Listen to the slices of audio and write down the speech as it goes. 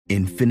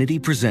Infinity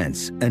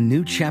presents a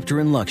new chapter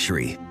in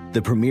luxury,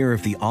 the premiere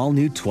of the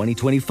all-new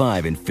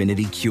 2025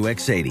 Infinity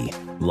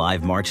QX80,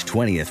 live March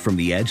 20th from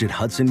the Edge at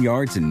Hudson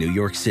Yards in New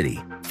York City,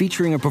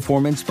 featuring a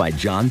performance by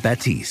John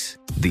Batiste.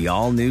 The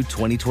all-new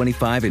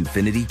 2025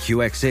 Infinity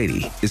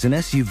QX80 is an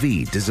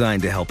SUV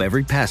designed to help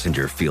every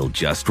passenger feel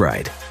just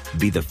right.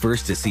 Be the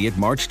first to see it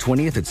March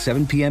 20th at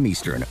 7 p.m.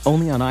 Eastern,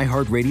 only on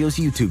iHeartRadio's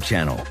YouTube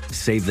channel.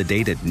 Save the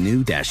date at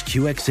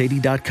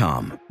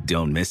new-QX80.com.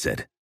 Don't miss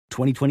it.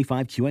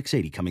 2025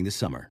 QX80 coming this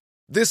summer.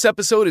 This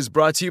episode is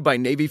brought to you by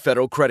Navy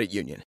Federal Credit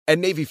Union. At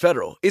Navy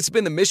Federal, it's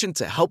been the mission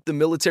to help the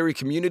military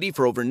community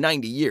for over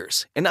 90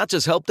 years. And not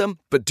just help them,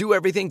 but do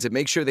everything to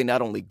make sure they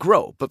not only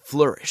grow, but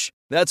flourish.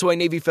 That's why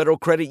Navy Federal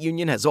Credit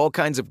Union has all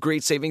kinds of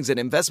great savings and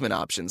investment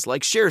options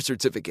like share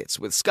certificates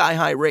with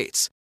sky-high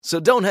rates. So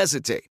don't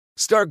hesitate.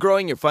 Start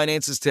growing your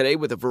finances today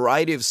with a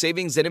variety of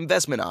savings and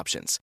investment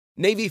options.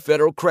 Navy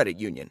Federal Credit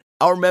Union.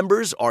 Our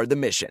members are the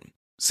mission.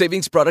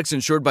 Savings products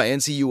insured by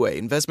NCUA.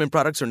 Investment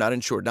products are not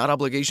insured, not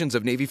obligations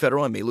of Navy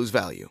Federal and may lose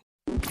value.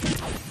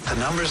 The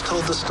numbers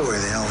told the story,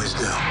 they always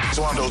do. It's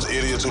one of those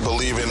idiots who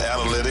believe in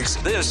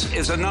analytics. This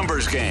is a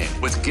numbers game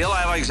with Gil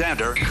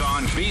Alexander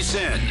on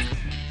VSiN.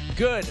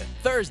 Good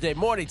Thursday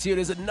morning to you. It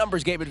is a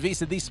numbers game at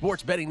VSiN, the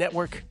sports betting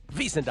network.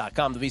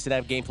 VSiN.com, the VSiN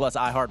app, Game Plus,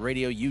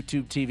 iHeartRadio,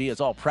 YouTube TV. It's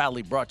all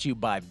proudly brought to you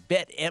by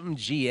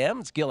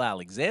BetMGM. It's Gil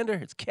Alexander.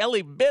 It's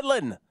Kelly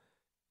Bidlin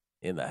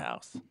in the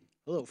house.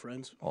 Hello,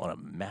 friends. On a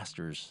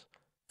Masters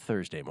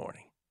Thursday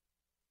morning.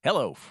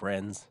 Hello,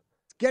 friends.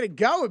 Let's get it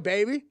going,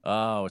 baby.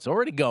 Oh, it's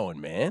already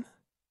going, man.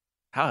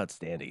 How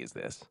outstanding is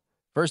this?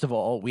 First of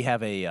all, we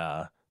have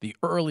the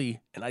early,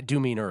 and I do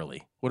mean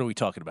early. What are we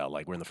talking about?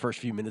 Like we're in the first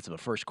few minutes of the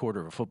first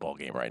quarter of a football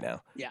game right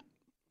now. Yeah.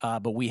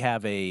 But we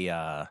have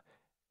what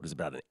is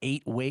about an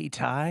 8-way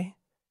tie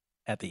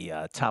at the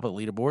top of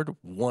the leaderboard,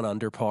 1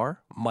 under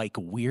par. Mike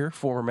Weir,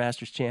 former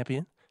Masters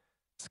champion.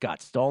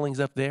 Scott Stallings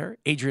up there.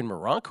 Adrian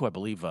Moronk, who I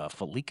believe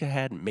Felica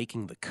had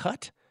making the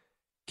cut.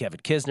 Kevin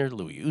Kisner,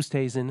 Louis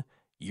Oosthuizen,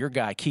 your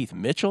guy Keith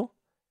Mitchell.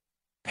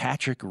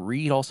 Patrick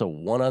Reed, also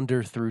 1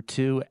 under through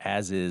 2,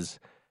 as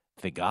is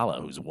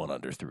Thigala, who's 1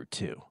 under through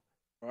 2.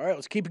 All right,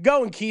 let's keep it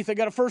going, Keith. I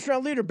got a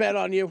first-round leader bet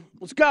on you.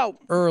 Let's go.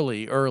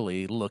 Early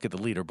look at the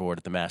leaderboard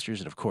at the Masters,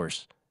 and of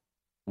course,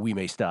 we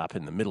may stop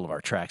in the middle of our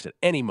tracks at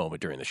any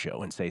moment during the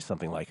show and say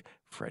something like,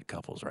 Fred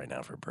Couples right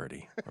now for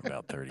birdie. We're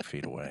about 30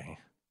 feet away,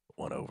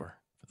 1 over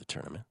for the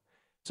tournament.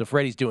 So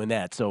Freddie's doing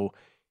that. So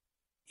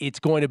it's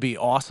going to be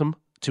awesome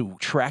to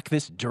track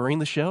this during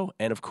the show.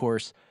 And, of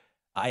course,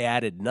 I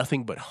added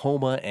nothing but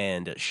Homa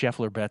and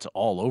Scheffler bets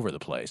all over the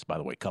place. By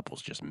the way,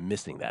 Couples just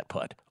missing that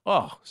putt.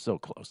 Oh, so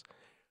close.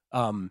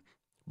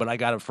 But I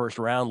got them first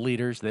round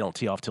leaders. They don't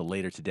tee off till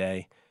later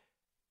today.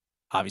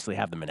 Obviously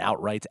have them in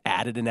outrights.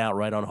 Added an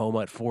outright on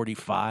Homa at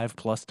 45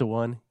 plus to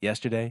 1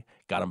 yesterday.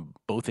 Got them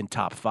both in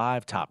top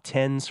 5, top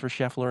 10s for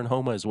Scheffler and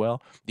Homa as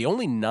well. The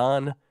only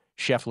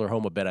non-Scheffler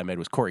Homa bet I made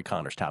was Corey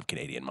Connors, top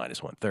Canadian,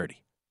 minus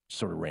 130,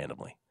 sort of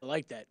randomly. I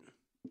like that.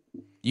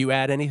 You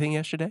add anything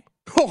yesterday?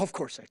 Oh, of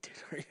course I did.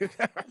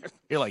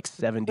 You're like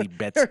 70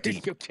 bets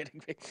deep. You're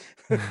kidding me.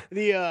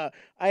 I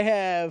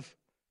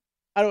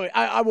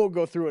won't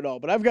go through it all,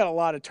 but I've got a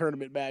lot of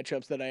tournament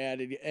matchups that I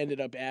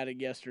ended up adding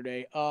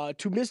yesterday.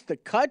 To miss the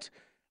cut,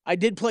 I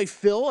did play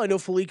Phil. I know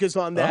Felica's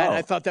on that.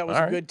 I thought that was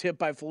a good tip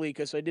by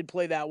Felica, so I did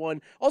play that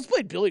one. I also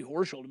played Billy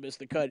Horschel to miss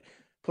the cut,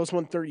 plus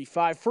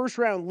 135. First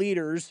round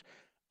leaders,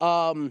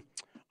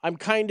 I'm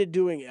kind of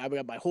doing, I've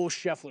got my whole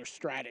Scheffler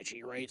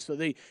strategy, right? So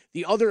the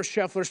other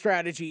Scheffler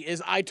strategy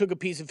is I took a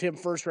piece of him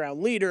first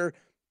round leader,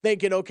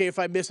 thinking, okay, if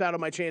I miss out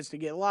on my chance to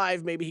get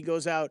live, maybe he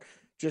goes out,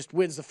 just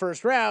wins the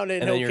first round.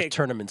 And then your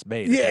tournament's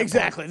made. Yeah,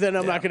 exactly. Then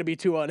I'm not going to be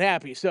too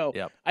unhappy. So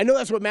I know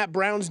that's what Matt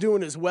Brown's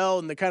doing as well.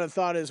 And the kind of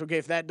thought is, okay,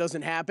 if that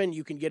doesn't happen,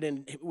 you can get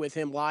in with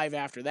him live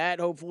after that,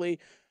 hopefully.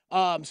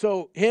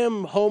 So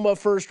him, Homa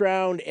first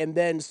round, and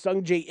then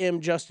Sungjae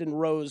Im, Justin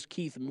Rose,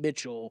 Keith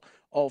Mitchell,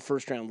 all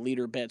first-round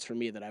leader bets for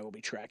me that I will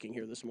be tracking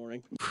here this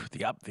morning.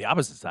 The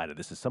opposite side of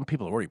this is some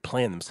people are already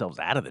playing themselves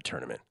out of the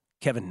tournament.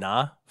 Kevin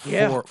Na,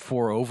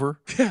 4 over,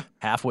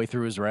 halfway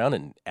through his round,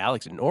 and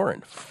Alex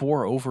Noren,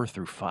 4 over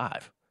through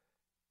 5.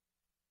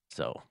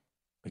 So,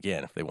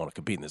 again, if they want to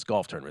compete in this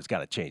golf tournament, it's got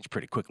to change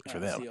pretty quickly for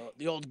them.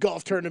 The old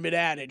golf tournament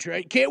adage,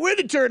 right? Can't win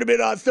a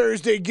tournament on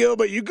Thursday, Gil,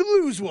 but you can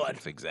lose one.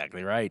 That's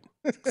exactly right.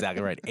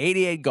 Exactly right.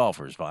 88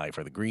 golfers vying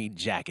for the green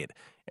jacket,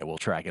 and we'll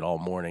track it all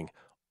morning,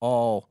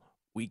 all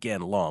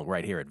weekend long,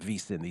 right here at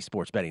VSiN, the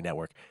Sports Betting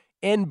Network.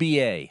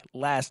 NBA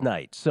last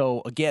night.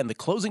 So, again, the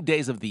closing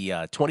days of the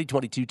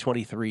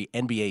 2022-23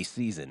 NBA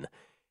season,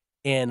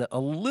 and a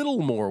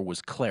little more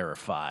was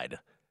clarified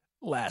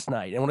last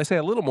night. And when I say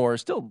a little more,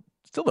 still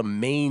the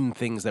main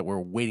things that we're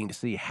waiting to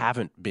see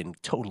haven't been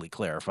totally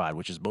clarified,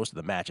 which is most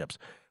of the matchups.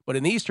 But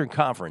in the Eastern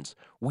Conference,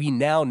 we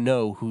now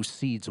know who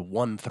seeds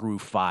 1 through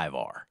 5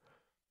 are.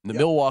 The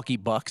Milwaukee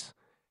Bucks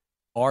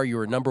are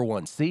your number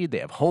 1 seed. They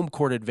have home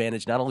court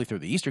advantage not only through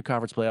the Eastern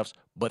Conference playoffs,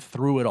 but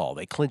through it all.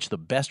 They clinch the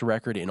best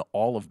record in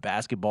all of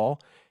basketball.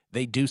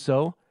 They do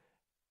so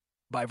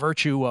by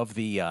virtue of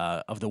the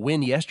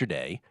win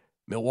yesterday,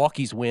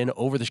 Milwaukee's win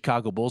over the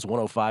Chicago Bulls,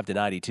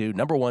 105-92.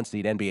 Number 1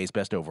 seed, NBA's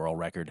best overall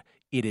record.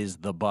 It is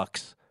the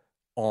Bucks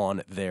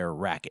on their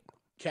racket.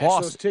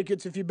 Cash those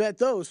tickets if you bet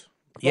those.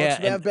 Bucks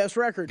have best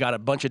record. Got a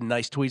bunch of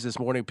nice tweets this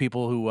morning.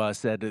 People who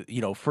said,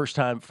 first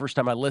time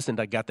I listened,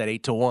 I got that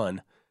 8-1.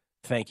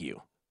 Thank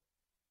you.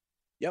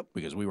 Yep.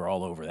 Because we were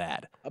all over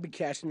that. I'll be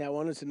cashing that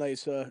one. It's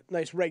a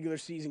nice regular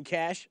season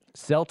cash.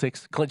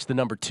 Celtics clinched the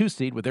number 2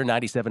 seed with their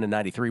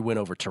 97-93 win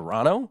over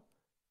Toronto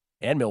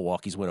and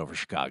Milwaukee's win over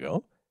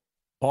Chicago.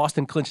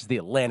 Boston clinches the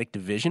Atlantic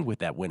Division with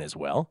that win as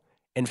well.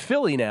 And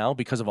Philly now,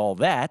 because of all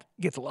that,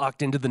 gets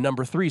locked into the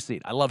number 3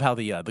 seed. I love how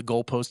the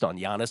goalpost on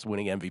Giannis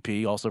winning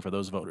MVP, also for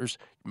those voters,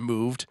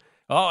 moved.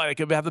 Oh, they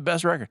could have the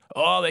best record.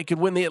 Oh, they could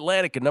win the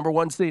Atlantic at number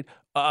 1 seed.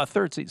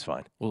 3rd seed's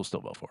fine. We'll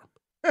still vote for him.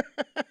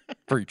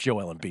 For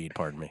Joel Embiid,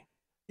 pardon me.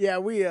 Yeah,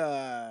 we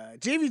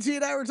JVT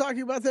and I were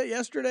talking about that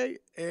yesterday,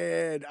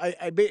 and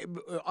I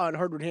on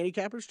Hardwood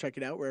Handicappers, check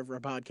it out wherever a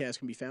podcast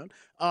can be found.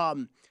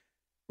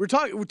 We're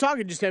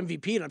talking just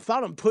MVP, and I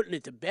thought I'm putting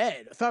it to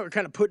bed. I thought we were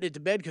kind of putting it to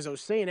bed because I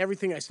was saying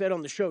everything I said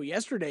on the show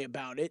yesterday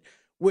about it.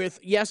 With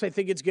yes, I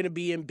think it's going to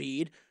be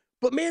Embiid,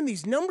 but man,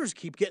 these numbers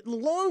keep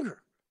getting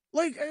longer.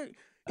 Like.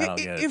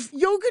 If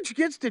Jokic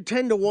gets to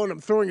 10-1,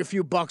 I'm throwing a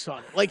few bucks on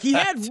it. Like, he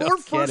had more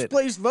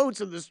first-place votes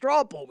in the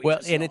straw poll.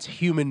 And it's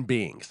human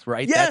beings,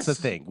 right? Yes. That's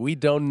the thing. We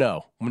don't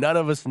know. None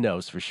of us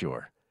knows for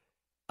sure.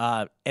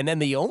 And then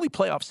the only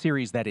playoff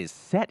series that is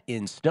set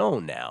in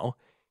stone now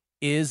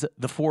is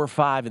the 4 or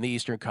 5 in the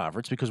Eastern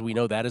Conference, because we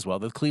know that as well.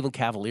 The Cleveland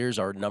Cavaliers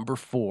are number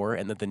 4,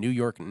 and that the New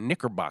York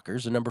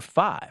Knickerbockers are number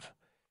 5.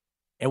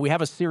 And we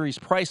have a series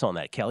price on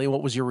that, Kelly.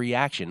 What was your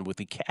reaction with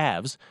the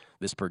Cavs,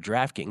 this per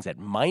DraftKings, at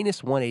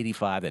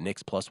 -185, the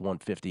Knicks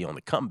 +150 on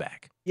the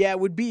comeback? Yeah, it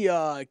would be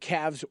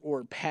Cavs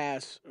or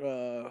pass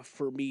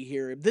for me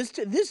here. This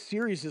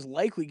series is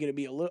likely going to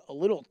be a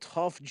little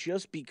tough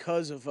just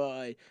because of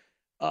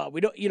we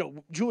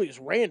don't Julius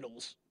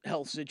Randle's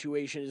health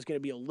situation is going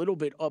to be a little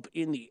bit up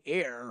in the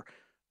air.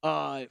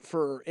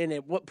 And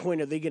at what point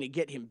are they going to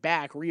get him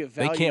back? Reevaluate.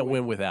 They can't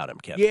win without him,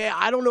 Kevin. Yeah,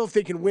 I don't know if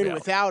they can win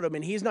without him,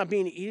 and he'll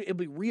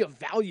be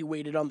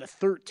reevaluated on the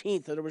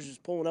 13th. I was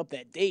just pulling up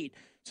that date,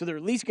 so they're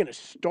at least going to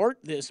start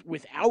this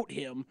without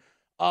him.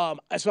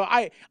 So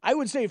I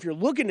would say if you're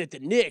looking at the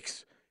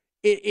Knicks,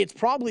 it's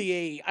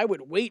probably I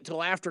would wait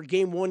till after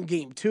game 1,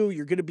 game 2.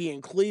 You're going to be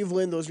in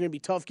Cleveland; those are going to be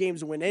tough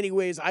games to win,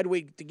 anyways. I'd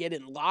wait to get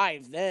in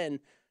live then.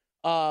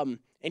 And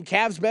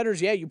Cavs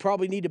bettors, yeah, you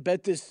probably need to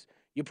bet this.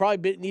 You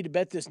probably need to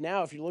bet this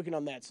now if you're looking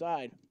on that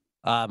side.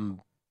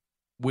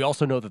 We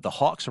also know that the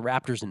Hawks,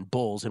 Raptors, and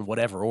Bulls, in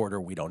whatever order,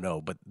 we don't know,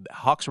 but the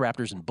Hawks,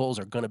 Raptors, and Bulls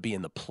are going to be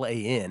in the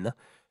play-in.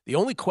 The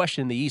only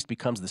question in the East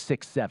becomes the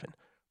 6-7.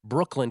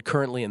 Brooklyn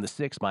currently in the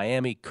 6,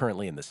 Miami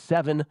currently in the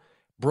 7.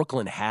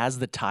 Brooklyn has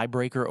the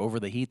tiebreaker over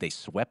the Heat. They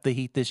swept the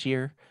Heat this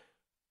year.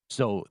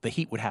 So the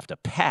Heat would have to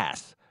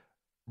pass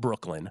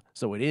Brooklyn.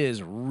 So it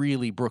is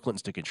really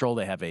Brooklyn's to control.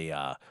 They have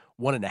a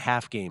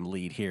 1.5 game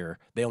lead here.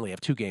 They only have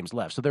 2 games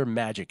left. So their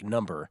magic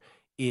number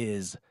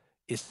is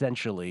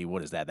essentially,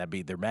 what is that? That'd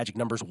be their magic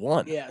number's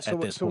 1 at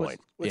this point.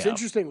 What's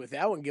interesting with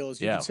that one, Gil, is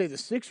you can say the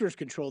Sixers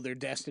control their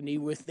destiny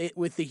with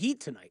the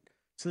Heat tonight.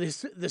 So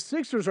the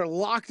Sixers are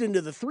locked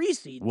into the 3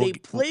 seed. They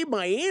play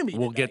Miami.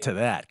 We'll get to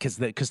that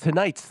because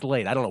tonight's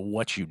slate, I don't know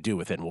what you do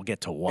with it, and we'll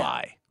get to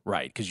why. Yeah.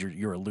 Right, because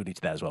you're alluding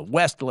to that as well.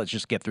 West, let's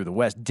just get through the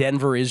West.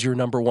 Denver is your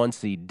number 1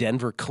 seed.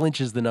 Denver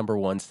clinches the number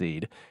 1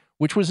 seed,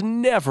 which was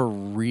never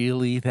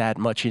really that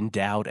much in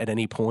doubt at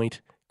any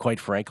point,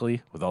 quite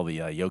frankly, with all the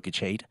Jokic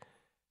hate.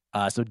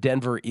 So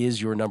Denver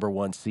is your number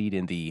 1 seed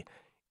in the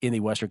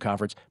Western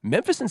Conference.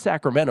 Memphis and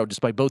Sacramento,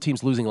 despite both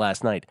teams losing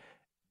last night,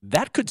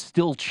 that could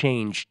still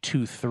change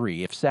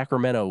 2-3. If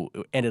Sacramento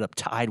ended up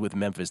tied with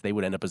Memphis, they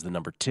would end up as the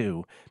number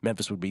 2.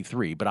 Memphis would be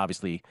 3. But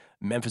obviously,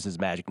 Memphis's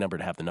magic number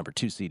to have the number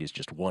 2 seed is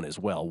just 1 as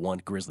well.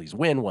 1 Grizzlies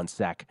win, 1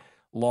 Sac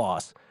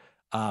loss.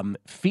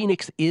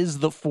 Phoenix is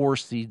the 4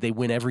 seed. They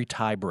win every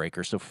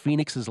tiebreaker. So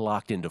Phoenix is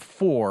locked into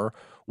 4,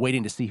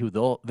 waiting to see who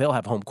they'll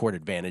have home court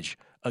advantage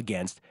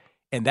against.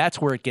 And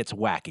that's where it gets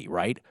wacky,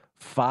 right?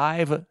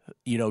 5,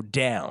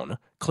 down.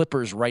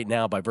 Clippers right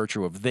now, by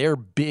virtue of their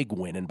big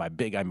win, and by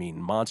big I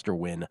mean monster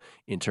win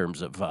in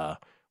terms of,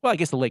 I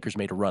guess the Lakers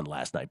made a run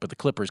last night, but the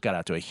Clippers got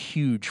out to a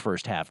huge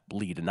first half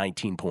lead, a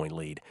 19-point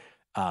lead.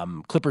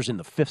 Clippers in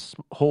the 5th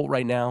hole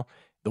right now.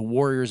 The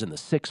Warriors in the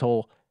 6th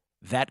hole.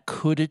 That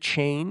could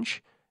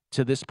change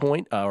to this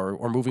point,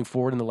 or moving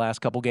forward in the last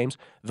couple games.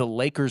 The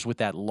Lakers, with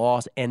that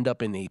loss, end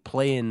up in the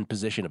play-in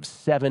position of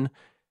 7.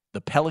 The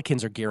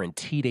Pelicans are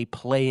guaranteed a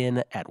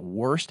play-in at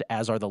worst,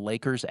 as are the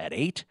Lakers at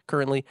 8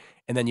 currently.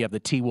 And then you have the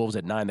T-Wolves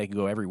at 9. They can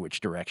go every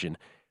which direction.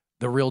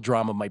 The real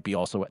drama might be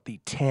also at the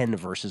 10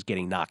 versus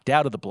getting knocked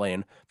out of the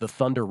play-in. The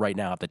Thunder right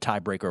now have the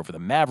tiebreaker over the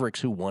Mavericks,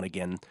 who won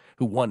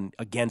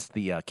against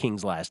the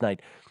Kings last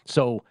night.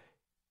 So,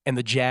 and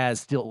the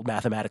Jazz still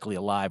mathematically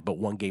alive, but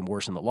 1 game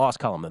worse in the loss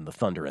column than the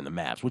Thunder and the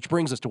Mavs, which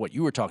brings us to what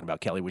you were talking about,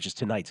 Kelly, which is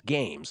tonight's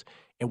games.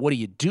 And what do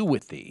you do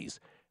with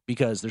these?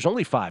 Because there's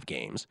only 5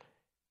 games.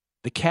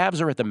 The Cavs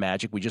are at the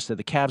Magic. We just said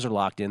the Cavs are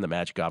locked in. The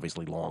Magic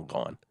obviously long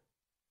gone.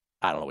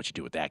 I don't know what you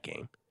do with that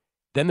game.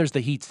 Then there's the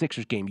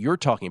Heat-Sixers game you're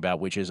talking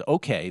about, which is,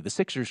 okay, the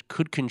Sixers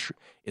could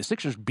if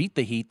Sixers beat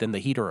the Heat, then the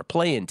Heat are a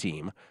play-in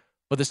team,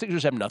 but the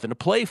Sixers have nothing to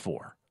play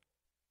for.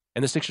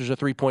 And the Sixers are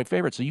 3-point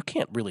favorites, so you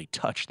can't really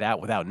touch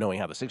that without knowing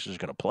how the Sixers are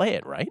going to play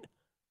it, right?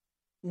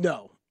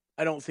 No,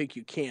 I don't think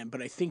you can,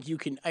 but I think you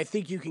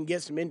can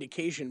get some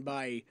indication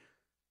by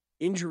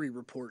injury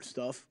report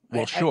stuff.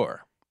 Well,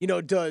 sure.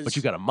 But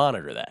you got to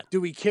monitor that. Do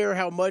we care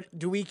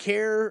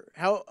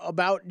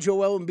about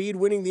Joel Embiid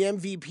winning the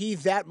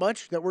MVP that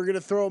much that we're going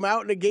to throw him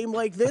out in a game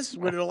like this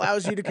when it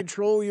allows you to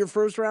control who your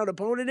first round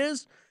opponent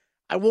is?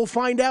 I will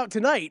find out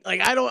tonight.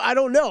 Like, I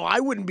don't know.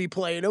 I wouldn't be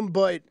playing him,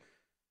 but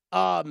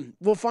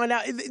we'll find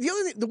out.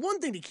 The one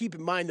thing to keep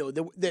in mind though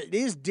that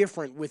is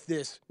different with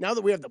this now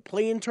that we have the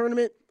play-in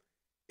tournament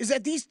is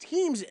that these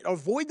teams that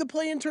avoid the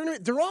play-in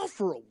tournament, they're off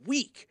for a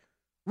week,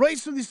 right?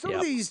 So some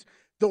of these.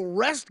 The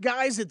rest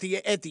guys at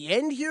the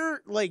end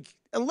here, like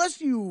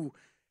unless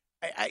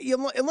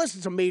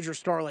it's a major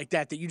star like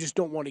that you just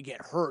don't want to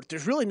get hurt,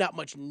 there's really not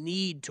much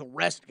need to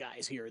rest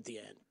guys here at the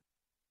end.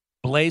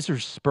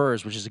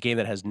 Blazers-Spurs, which is a game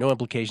that has no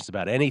implications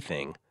about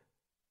anything,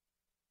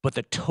 but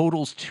the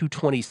total's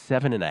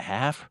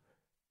 227.5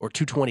 or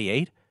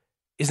 228.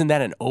 Isn't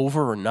that an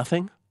over or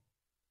nothing?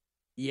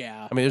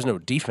 Yeah. I mean, there's no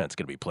defense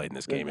going to be played in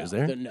this game, is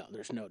there? No,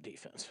 there's no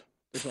defense.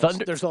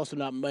 There's also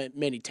not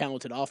many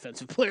talented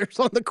offensive players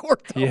on the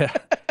court, though. Yeah.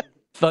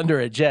 Thunder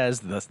at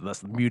Jazz,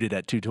 thus muted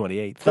at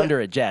 228. Thunder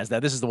at Jazz.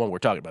 Now, this is the one we're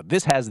talking about.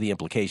 This has the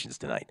implications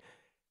tonight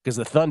because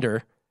the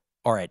Thunder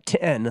are at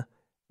 10.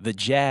 The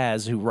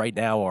Jazz, who right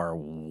now are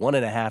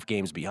 1.5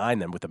 games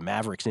behind them with the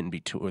Mavericks in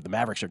between, or the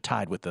Mavericks are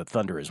tied with the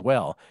Thunder as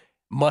well.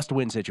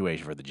 Must-win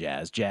situation for the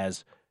Jazz.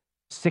 Jazz,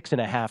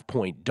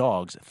 6.5-point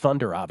dogs.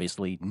 Thunder,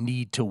 obviously,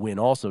 need to win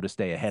also to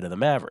stay ahead of the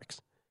Mavericks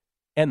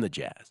and the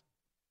Jazz.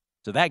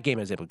 So that game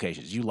has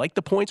implications. You like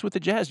the points with the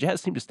Jazz? Jazz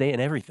seem to stay in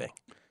everything.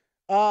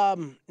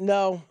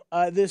 No.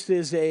 This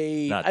is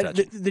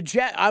the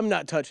Jazz. I'm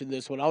not touching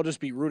this one. I'll just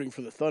be rooting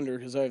for the Thunder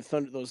because I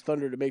have those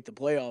Thunder to make the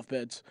playoff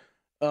bets.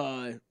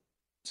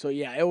 So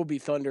yeah, it will be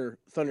Thunder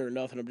or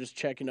nothing. I'm just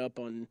checking up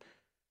on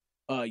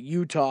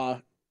Utah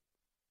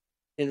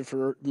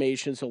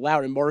information. So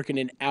Lauri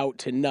Markkanen out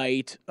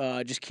tonight.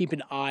 Just keep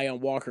an eye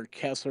on Walker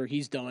Kessler.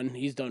 He's done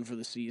for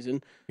the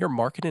season. Your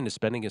Markkanen is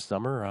spending his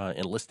summer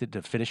enlisted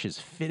to finish his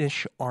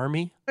Finnish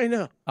Army. I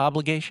know.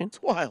 Obligation.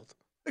 It's wild.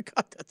 I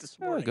got that this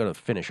morning. I go to the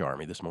Finnish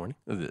Army this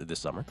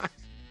summer.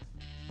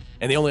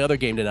 And the only other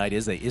game tonight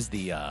is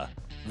the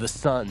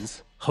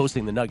Suns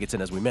hosting the Nuggets.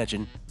 And as we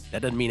mentioned,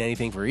 that doesn't mean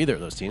anything for either of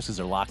those teams because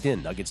they're locked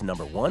in. Nuggets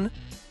number 1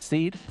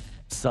 seed,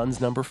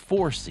 Suns number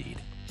 4 seed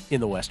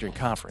in the Western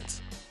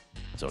Conference.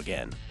 So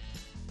again,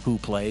 who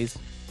plays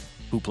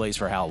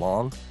for how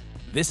long?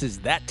 This is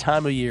that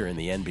time of year in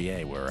the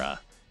NBA where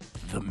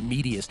the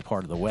meatiest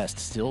part of the West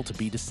still to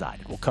be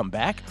decided. We'll come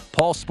back.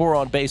 Paul Sporer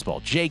on baseball,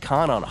 Jay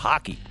Kahn on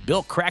hockey,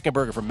 Bill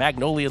Krackomberger from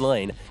Magnolia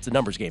Lane. It's a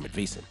numbers game at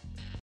VSiN.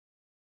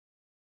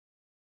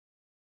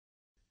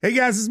 Hey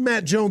guys, this is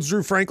Matt Jones,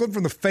 Drew Franklin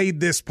from the Fade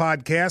This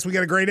podcast. We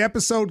got a great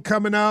episode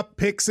coming up,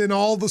 picks in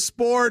all the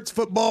sports,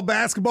 football,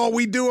 basketball,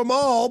 we do them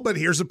all, but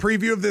here's a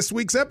preview of this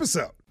week's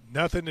episode.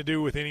 Nothing to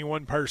do with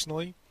anyone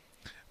personally,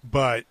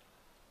 but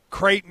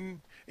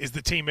Creighton is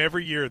the team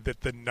every year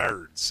that the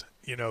nerds,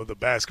 the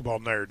basketball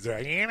nerds, they're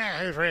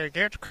like, who's really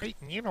good?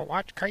 Creighton,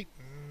 watch Creighton.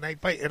 They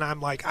play. And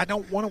I'm like, I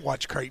don't want to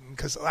watch Creighton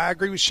because I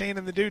agree with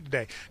Shannon the dude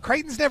today.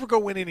 Creighton's never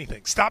going to win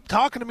anything. Stop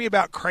talking to me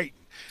about Creighton.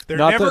 They're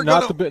not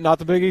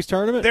the Big East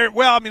tournament.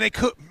 They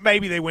could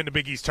maybe they win the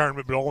Big East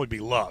tournament, but it'll only be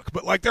luck.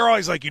 But they're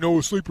always like,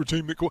 a sleeper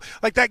team that cool.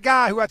 Like that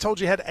guy who I told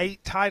you had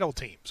 8 title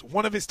teams.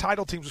 One of his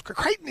title teams was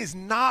Creighton is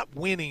not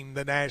winning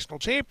the national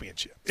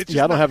championship. I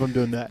don't have them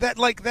doing that.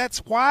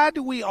 That's why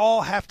do we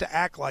all have to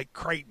act like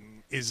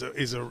Creighton is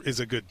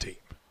a good team?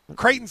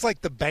 Creighton's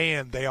like the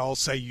band they all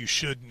say you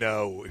should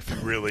know if you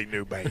really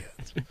knew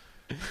bands.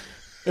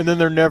 And then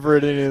they're never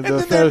at any of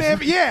the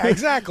yeah,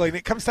 exactly. And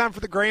it comes time for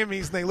the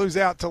Grammys, and they lose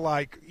out to,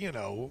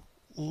 Lil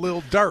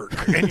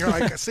Durk. And you're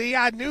like, see,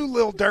 I knew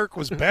Lil Durk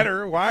was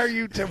better. Why are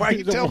you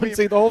telling me?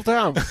 See the whole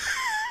time.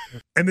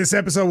 And this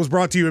episode was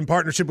brought to you in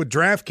partnership with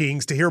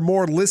DraftKings. To hear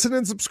more, listen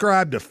and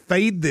subscribe to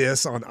Fade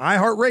This on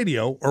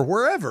iHeartRadio or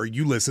wherever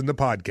you listen to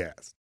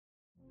podcasts.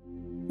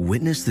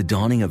 Witness the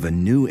dawning of a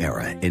new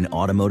era in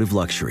automotive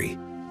luxury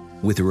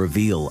with a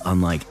reveal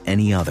unlike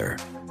any other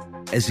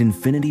as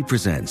Infiniti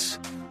presents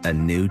a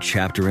new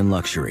chapter in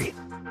luxury,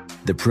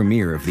 the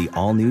premiere of the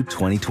all-new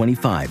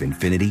 2025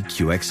 Infiniti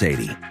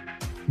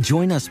QX80.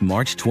 Join us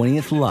March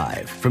 20th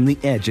live from the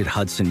Edge at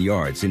Hudson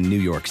Yards in New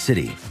York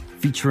City,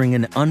 featuring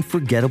an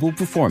unforgettable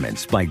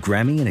performance by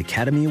Grammy and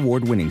Academy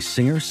Award-winning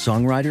singer,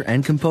 songwriter,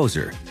 and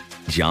composer,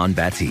 Jon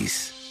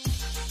Batiste.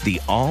 The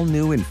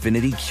all-new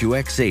Infiniti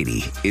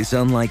QX80 is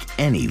unlike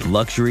any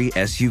luxury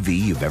SUV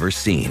you've ever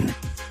seen.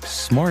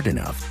 Smart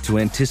enough to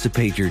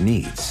anticipate your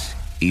needs,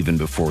 even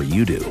before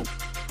you do.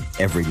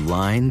 Every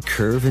line,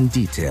 curve, and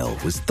detail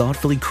was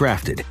thoughtfully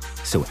crafted,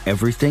 so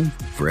everything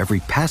for every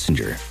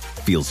passenger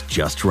feels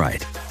just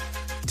right.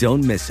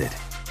 Don't miss it.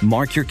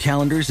 Mark your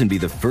calendars and be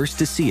the first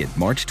to see it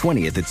March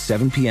 20th at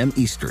 7 p.m.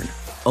 Eastern,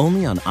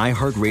 only on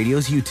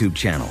iHeartRadio's YouTube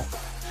channel.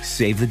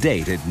 Save the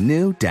date at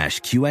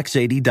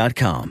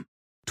new-QX80.com.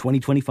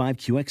 2025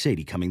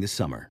 QX80 coming this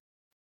summer.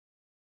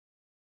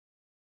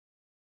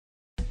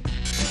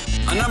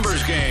 A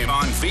numbers game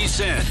on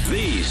VSiN,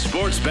 the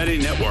Sports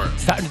Betting Network.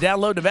 It's time to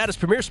download Nevada's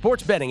premier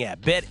sports betting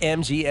app,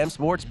 BetMGM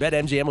Sports.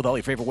 BetMGM with all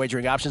your favorite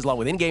wagering options, along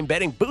with in-game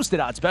betting, boosted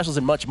odds specials,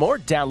 and much more.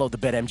 Download the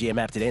BetMGM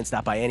app today and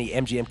stop by any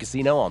MGM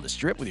casino on the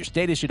Strip with your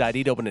state-issued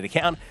ID to open an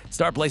account.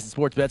 Start placing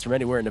sports bets from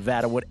anywhere in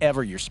Nevada.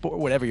 Whatever your sport,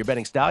 whatever your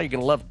betting style, you're going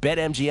to love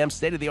BetMGM's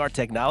state-of-the-art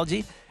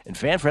technology and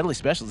fan-friendly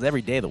specials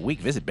every day of the week.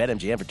 Visit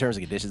BetMGM for terms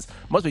and conditions.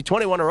 Must be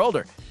 21 or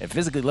older and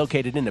physically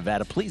located in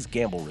Nevada. Please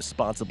gamble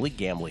responsibly.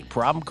 Gambling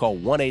problem? Call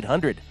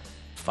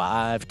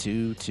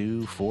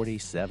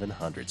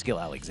 1-800-522-4700. Skill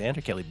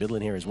Alexander, Kelly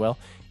Bidlin here as well.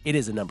 It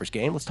is a numbers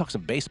game. Let's talk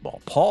some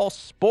baseball. Paul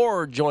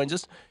Sporer joins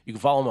us. You can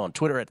follow him on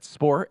Twitter at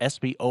Sporer,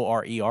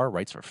 S-P-O-R-E-R,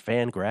 writes for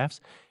Fangraphs,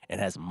 and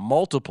has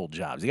multiple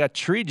jobs. He got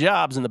 3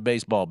 jobs in the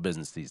baseball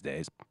business these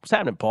days. What's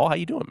happening, Paul? How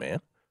you doing,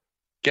 man?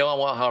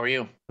 Going well. How are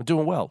you? I'm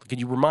doing well. Can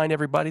you remind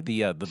everybody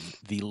the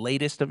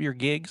latest of your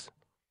gigs?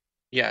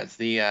 Yeah, it's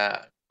the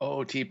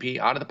OOTP,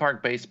 Out of the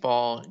Park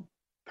Baseball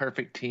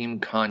Perfect Team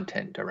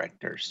Content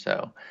Director.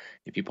 So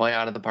if you play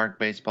Out of the Park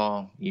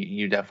Baseball,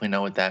 you definitely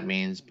know what that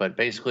means. But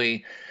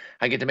basically,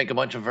 I get to make a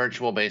bunch of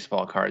virtual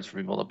baseball cards for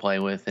people to play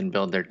with and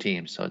build their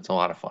teams. So it's a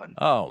lot of fun.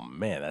 Oh,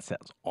 man, that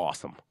sounds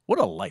awesome. What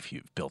a life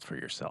you've built for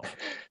yourself.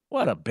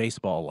 What a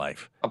baseball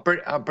life.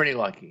 I'm pretty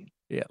lucky.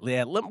 Yeah.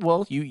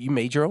 Well, you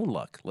made your own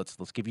luck. Let's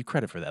give you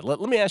credit for that. Let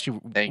me ask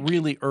you,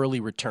 really early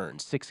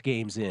returns, 6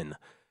 games in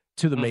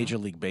to the Major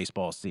League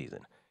Baseball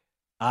season.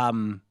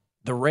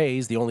 The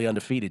Rays, the only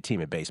undefeated team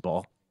in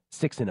baseball,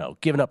 6-0,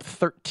 giving up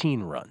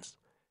 13 runs.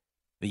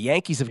 The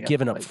Yankees have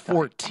given up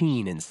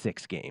 14 in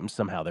 6 games.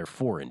 Somehow they're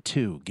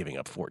 4-2, giving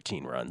up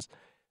 14 runs.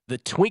 The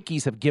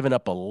Twinkies have given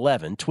up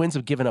 11. Twins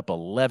have given up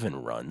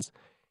 11 runs.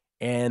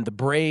 And the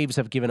Braves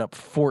have given up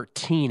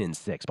 14 in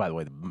 6. By the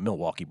way, the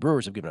Milwaukee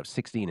Brewers have given up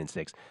 16 in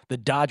 6. The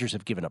Dodgers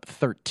have given up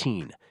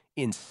 13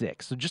 in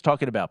 6. So just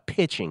talking about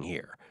pitching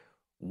here,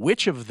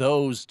 which of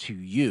those to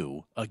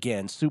you,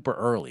 again, super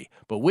early,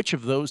 but which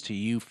of those to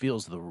you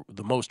feels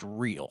the most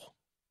real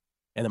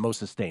and the most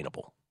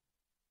sustainable?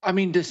 I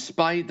mean,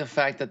 despite the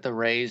fact that the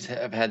Rays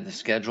have had the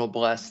schedule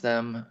bless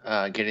them,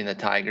 getting the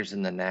Tigers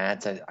and the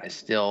Nats, I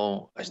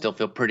still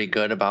feel pretty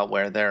good about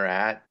where they're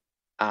at.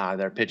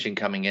 Their pitching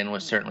coming in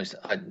was certainly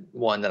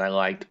one that I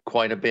liked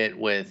quite a bit,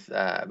 with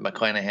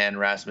McClanahan,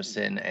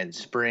 Rasmussen, and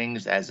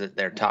Springs as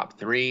their top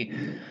 3.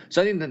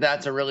 So I think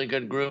that's a really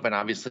good group. And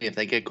obviously, if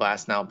they get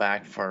Glasnow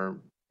back for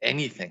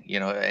anything,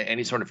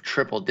 any sort of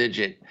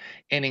triple-digit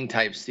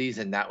inning-type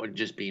season, that would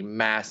just be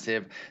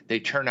massive.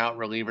 They turn out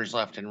relievers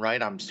left and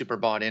right. I'm super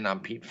bought in on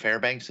Pete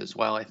Fairbanks as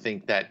well. I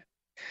think that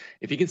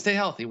if he can stay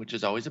healthy, which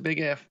is always a big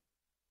if,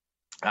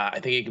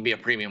 I think he can be a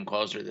premium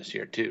closer this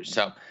year too.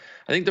 So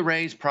I think the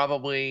Rays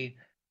probably,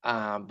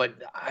 but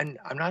I'm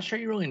not sure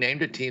you really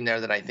named a team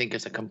there that I think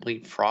is a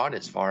complete fraud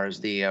as far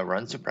as the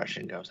run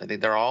suppression goes. I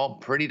think they're all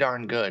pretty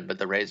darn good, but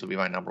the Rays would be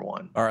my number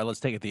 1. All right, let's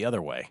take it the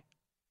other way.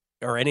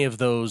 Are any of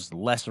those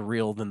less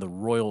real than the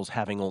Royals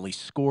having only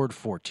scored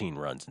 14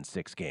 runs in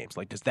 6 games?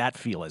 Like, does that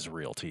feel as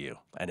real to you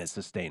and as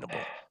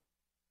sustainable?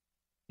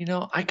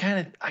 I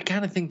kind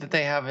of think that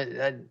they have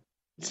a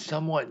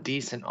somewhat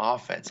decent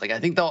offense. Like,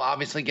 I think they'll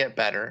obviously get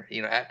better.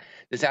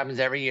 This happens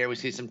every year. We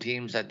see some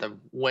teams at the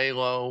way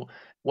low,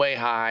 way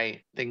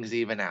high, things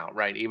even out,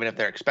 right? Even if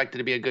they're expected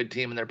to be a good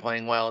team and they're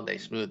playing well, they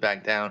smooth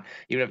back down.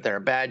 Even if they're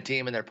a bad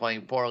team and they're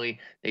playing poorly,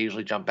 they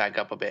usually jump back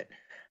up a bit.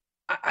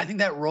 I think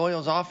that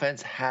Royals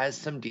offense has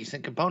some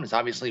decent components.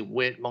 Obviously,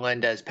 Witt,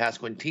 Melendez,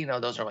 Pasquantino,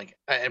 those are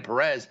and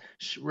Perez,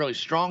 really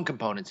strong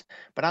components.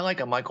 But I like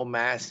a Michael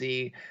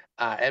Massey,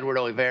 Edward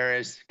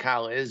Olivares,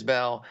 Kyle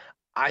Isbell.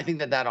 I think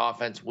that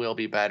offense will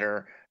be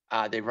better.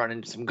 They've run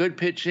into some good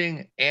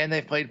pitching, and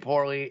they've played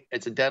poorly.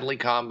 It's a deadly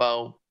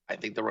combo. I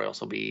think the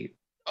Royals will be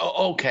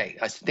okay,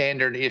 a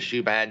standard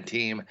issue bad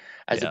team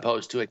as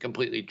opposed to a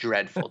completely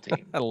dreadful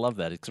team. I love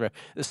that. It's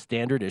a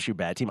standard issue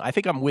bad team. I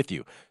think I'm with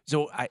you.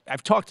 So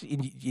I've talked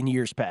in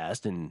years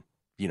past, and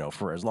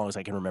for as long as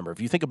I can remember,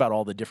 if you think about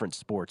all the different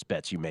sports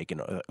bets you make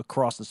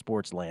across the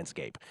sports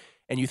landscape,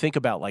 and you think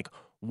about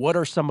what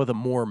are some of the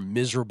more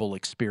miserable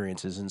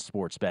experiences in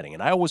sports betting,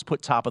 and I always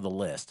put top of the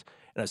list,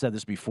 and I've said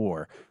this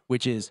before,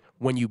 which is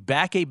when you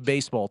back a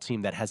baseball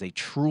team that has a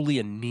truly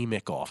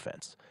anemic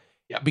offense.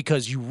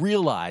 Because you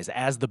realize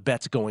as the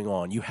bet's going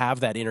on, you have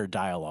that inner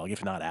dialogue,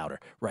 if not outer,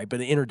 right? But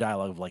the inner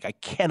dialogue of I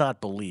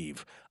cannot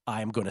believe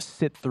I am going to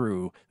sit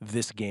through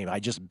this game. I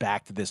just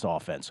backed this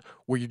offense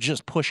where you're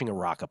just pushing a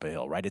rock up a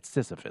hill, right? It's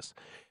Sisyphus.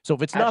 So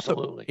if it's not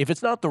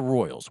the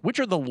Royals, which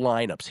are the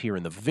lineups here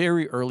in the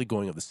very early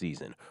going of the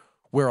season,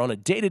 where on a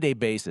day-to-day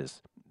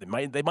basis, they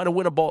might have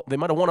won a ball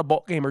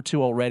game or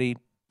 2 already.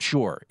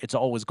 Sure, it's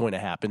always going to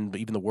happen.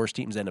 But even the worst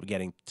teams end up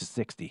getting to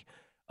 60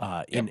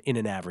 in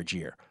an average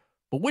year.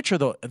 But which are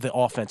the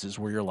offenses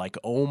where you're like,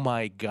 oh,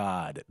 my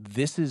God,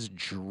 this is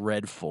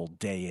dreadful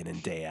day in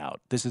and day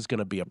out. This is going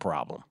to be a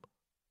problem.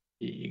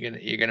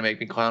 You're gonna make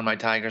me clown my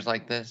Tigers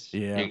like this?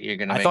 Yeah. You're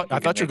gonna. I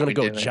thought you were going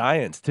to go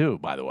Giants too.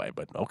 By the way,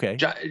 but okay.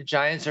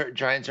 Giants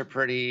are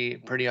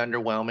pretty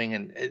underwhelming,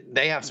 and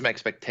they have some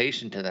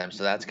expectation to them,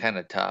 so that's kind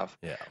of tough.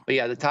 Yeah. But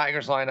yeah, the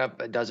Tigers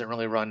lineup doesn't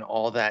really run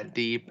all that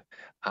deep.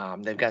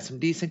 They've got some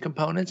decent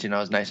components.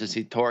 It's nice to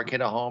see Torque hit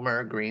a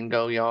homer, Green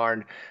go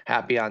yard.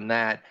 Happy on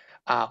that.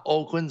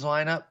 Oakland's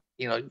lineup,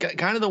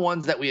 kind of the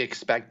ones that we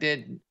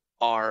expected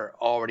are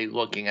already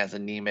looking as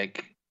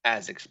anemic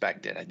as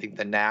expected. I think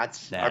the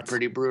Nats are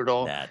pretty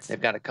brutal.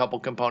 They've got a couple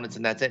components,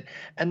 and that's it.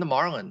 And the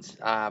Marlins.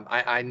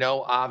 I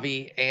know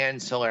Avi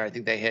and Soler, I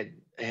think they hit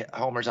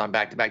homers on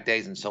back-to-back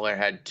days, and Soler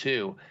had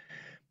 2.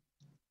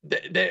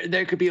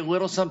 There could be a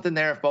little something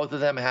there if both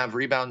of them have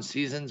rebound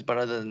seasons, but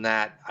other than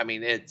that, I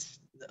mean,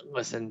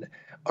 listen,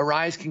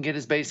 Arias can get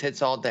his base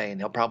hits all day,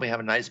 and he'll probably have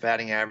a nice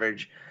batting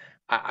average.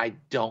 I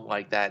don't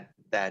like that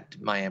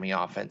Miami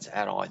offense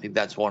at all. I think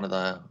that's one of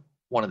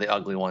the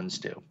ugly ones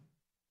too.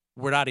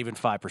 We're not even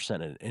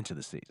 5% into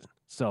the season.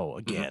 So,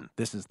 again,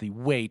 This is the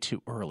way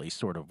too early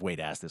sort of way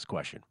to ask this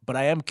question. But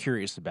I am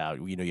curious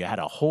about, you had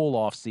a whole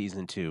off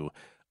season to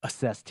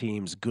assess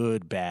teams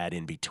good, bad,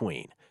 in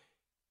between.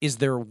 Is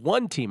there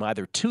one team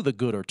either to the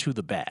good or to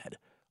the bad,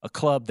 a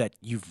club that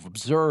you've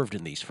observed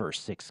in these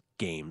first 6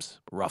 games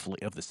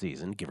roughly of the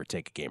season, give or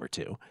take a game or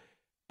two,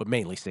 but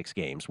mainly 6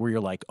 games, where you're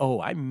like,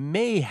 oh, I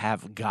may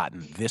have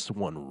gotten this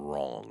one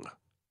wrong?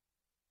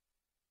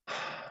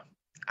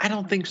 I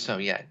don't think so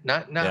yet.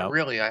 Not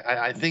really.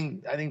 I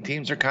think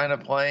teams are kind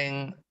of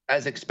playing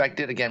as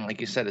expected. Again, like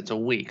you said, it's a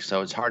week,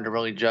 so it's hard to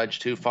really judge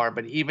too far.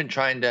 But even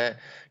trying to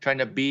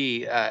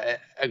be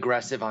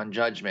aggressive on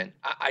judgment,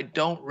 I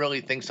don't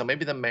really think so.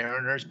 Maybe the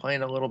Mariners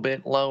playing a little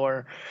bit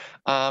lower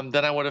than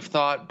I would have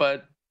thought,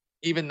 but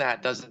even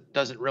that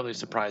doesn't really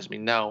surprise me.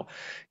 No,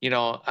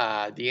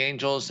 the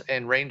Angels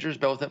and Rangers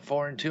both at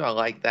 4-2. I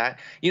like that.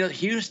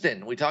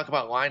 Houston, we talk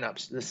about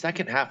lineups. The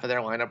second half of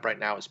their lineup right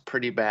now is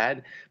pretty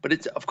bad, but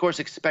it's of course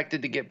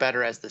expected to get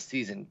better as the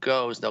season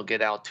goes. They'll get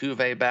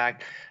Altuve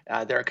back.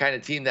 They're a kind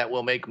of team that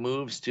will make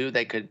moves too.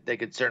 They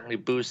could certainly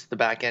boost the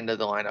back end of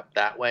the lineup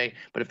that way.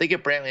 But if they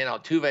get Brantley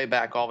and Altuve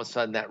back, all of a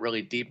sudden that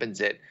really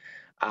deepens it.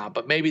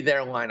 But maybe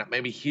their lineup,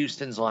 maybe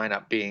Houston's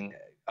lineup being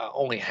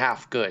only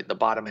half good. The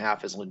bottom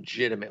half is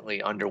legitimately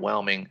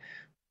underwhelming.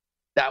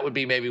 That would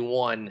be maybe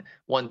one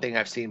thing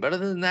I've seen. But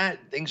other than that,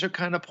 things are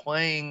kind of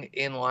playing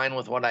in line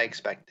with what I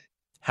expected.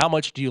 How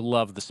much do you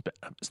love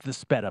the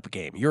sped up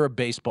game? You're a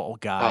baseball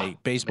guy,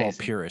 baseball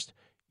amazing. Purist.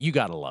 You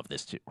got to love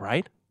this too,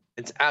 right?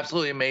 It's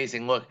absolutely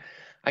amazing. Look,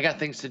 I got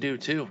things to do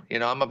too.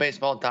 I'm a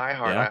baseball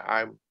diehard.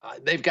 Yeah.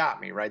 They've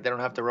got me, right? They don't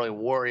have to really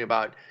worry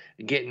about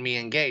getting me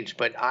engaged.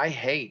 But I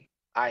hate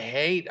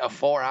a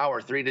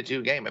 4-hour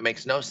 3-2 game. It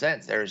makes no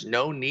sense. There's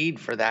no need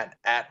for that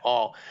at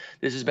all.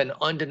 This has been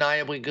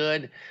undeniably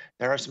good.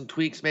 There are some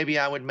tweaks maybe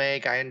I would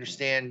make. I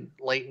understand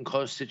late and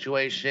close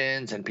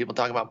situations and people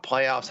talking about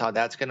playoffs, how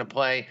that's going to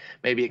play,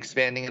 maybe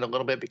expanding it a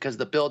little bit because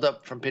the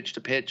buildup from pitch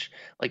to pitch,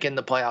 like in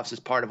the playoffs, is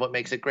part of what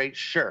makes it great.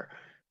 Sure.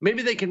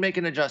 Maybe they can make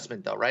an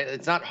adjustment, though, right?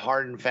 It's not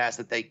hard and fast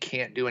that they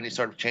can't do any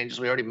sort of changes.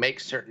 We already make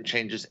certain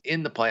changes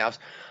in the playoffs.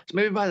 So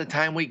maybe by the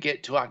time we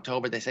get to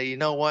October, they say, you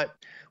know what?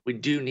 We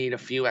do need a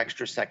few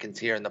extra seconds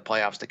here in the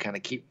playoffs to kind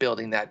of keep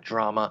building that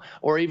drama,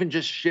 or even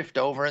just shift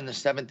over in the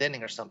 7th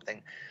inning or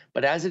something.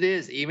 But as it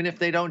is, even if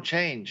they don't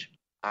change,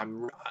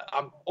 I'm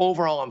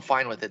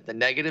fine with it. The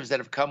negatives that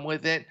have come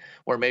with it,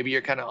 where maybe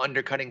you're kind of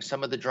undercutting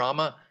some of the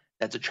drama,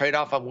 that's a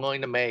trade-off I'm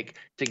willing to make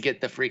to get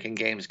the freaking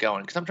games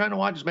going. Because I'm trying to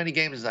watch as many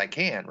games as I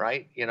can,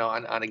 right?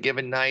 On a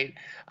given night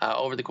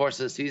over the course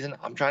of the season,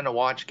 I'm trying to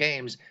watch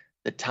games.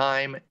 The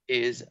time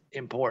is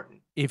important.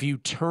 If you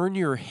turn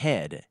your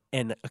head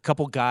and a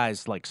couple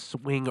guys like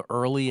swing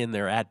early in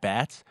their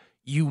at-bats,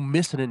 you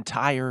miss an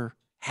entire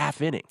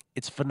half inning.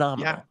 It's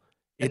phenomenal. Yeah,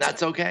 and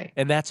that's okay.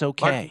 And that's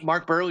okay.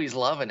 Mark Burley's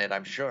loving it,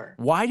 I'm sure.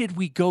 Why did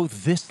we go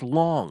this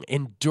long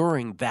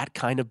enduring that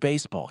kind of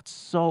baseball?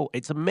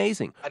 It's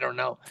amazing. I don't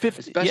know.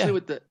 Especially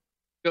with the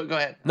 – go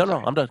ahead. No,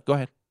 I'm done. Go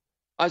ahead.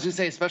 I was going to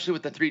say, especially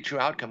with the 3 true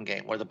outcome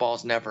game where the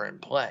ball's never in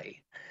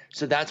play.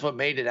 So that's what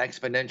made it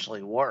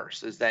exponentially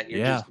worse, is that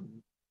you're just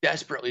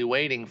desperately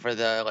waiting for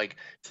the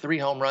 3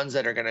 home runs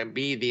that are going to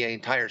be the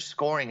entire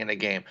scoring in a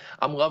game.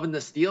 I'm loving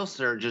the steal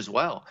surge as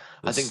well.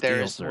 I think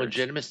there's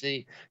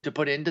legitimacy to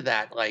put into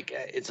that.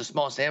 It's a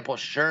small sample,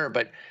 sure,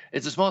 but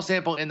it's a small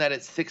sample in that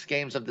it's 6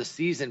 games of the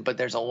season, but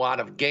there's a lot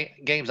of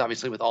games,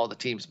 obviously, with all the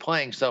teams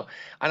playing. So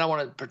I don't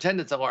want to pretend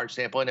it's a large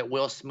sample, and it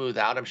will smooth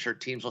out. I'm sure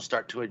teams will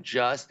start to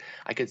adjust.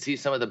 I could see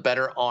some of the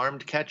better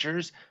armed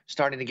catchers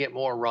starting to get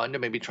more run to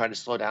maybe try to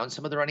slow down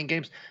some of the running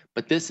games.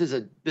 But this is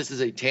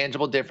a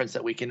tangible difference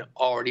that we can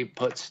already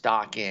put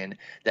stock in,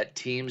 that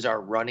teams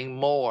are running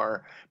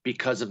more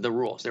because of the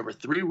rules. There were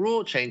 3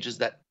 rule changes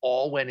that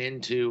all went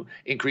into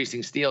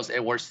increasing steals,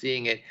 and we're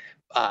seeing it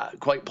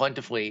quite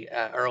plentifully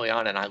early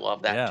on, and I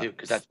love that too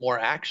because that's more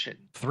action.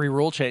 3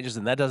 rule changes,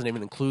 and that doesn't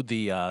even include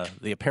the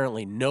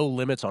apparently no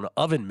limits on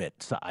oven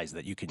mitt size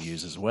that you can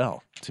use as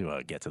well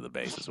to get to the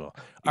base as well.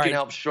 You can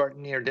help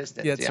shorten your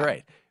distance. Yeah, that's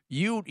right.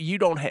 You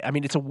don't. I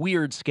mean, it's a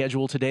weird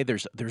schedule today.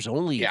 There's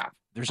only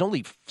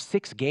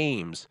 6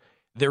 games.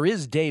 There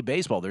is day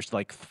baseball. There's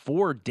like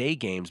 4 day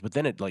games, but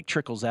then it like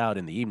trickles out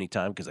in the evening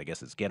time because I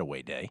guess it's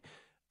getaway day.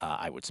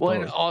 I would suppose.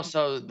 Well, and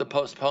also the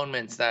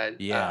postponements that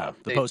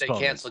they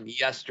canceled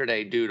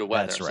yesterday due to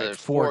weather. That's right. So there's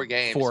 4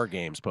 games. 4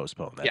 games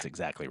postponed. That's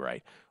exactly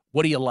right.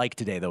 What do you like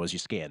today, though, as you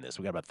scan this?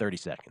 We got about 30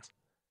 seconds.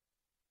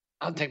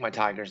 I'll take my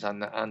Tigers on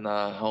the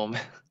home.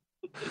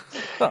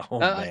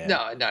 Man.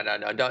 No.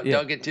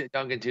 Don't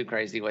get too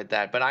crazy with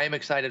that. But I am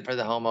excited for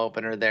the home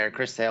opener there.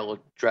 Chris Sale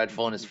looked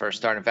dreadful in his first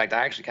start. In fact,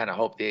 I actually kind of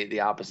hope the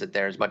opposite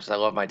there. As much as I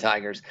love my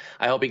Tigers,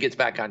 I hope he gets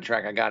back on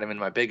track. I got him in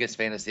my biggest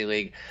fantasy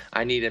league.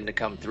 I need him to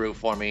come through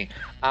for me.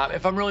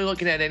 If I'm really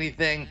looking at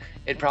anything,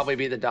 it'd probably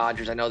be the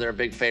Dodgers. I know they're a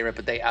big favorite,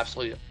 but they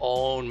absolutely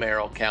own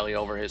Merrill Kelly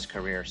over his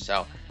career.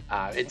 So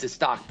it's a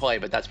stock play,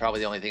 but that's probably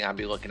the only thing I'd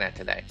be looking at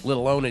today.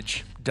 Little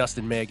ownage.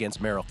 Dustin May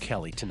against Merrill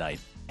Kelly tonight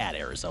at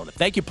Arizona.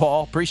 Thank you,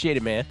 Paul. Appreciate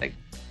it, man.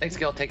 Thanks,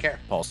 Gil. Take care.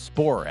 Paul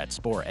Sporer at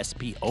Sporer,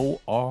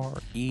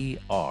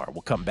 S-P-O-R-E-R.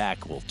 We'll come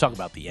back. We'll talk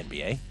about the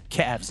NBA.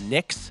 Cavs,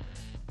 Knicks.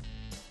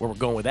 Where we're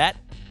going with that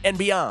and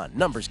beyond.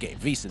 Numbers game.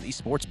 VSiN, the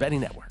Sports Betting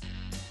Network.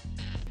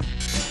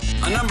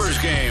 A numbers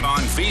game on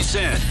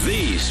VSiN,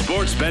 the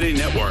Sports Betting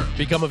Network.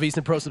 Become a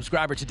VSiN Pro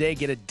subscriber today.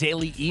 Get a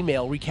daily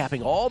email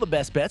recapping all the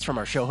best bets from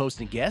our show host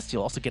and guests.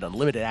 You'll also get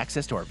unlimited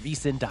access to our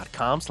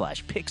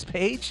VSiN.com/picks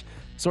page.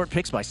 Sort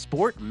picks by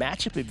sport,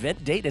 matchup,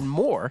 event date, and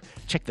more.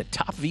 Check the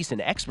top VSiN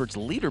experts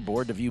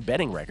leaderboard to view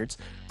betting records,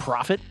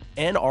 profit,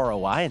 and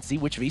ROI, and see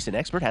which VSiN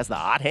expert has the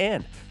hot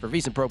hand. For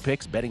VSiN Pro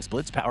picks, betting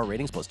splits, power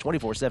ratings, plus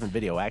 24/7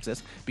 video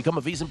access, become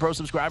a VSiN Pro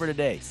subscriber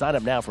today. Sign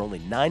up now for only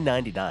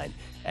 $9.99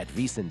 at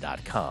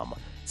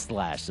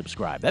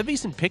VSiN.com/subscribe. That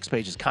VSiN picks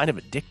page is kind of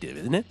addictive,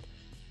 isn't it?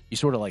 You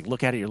sort of like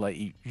look at it,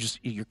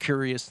 you're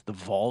curious the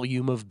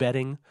volume of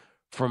betting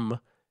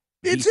from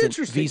it's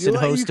interesting. VSiN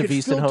host to VSiN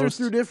host. You can filter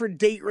through different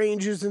date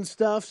ranges and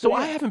stuff. So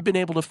I haven't been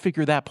able to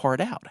figure that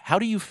part out. How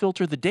do you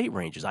filter the date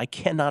ranges? I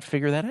cannot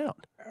figure that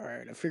out. All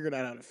right, I figured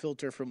out how to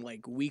filter from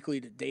like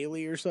weekly to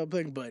daily or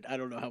something, but I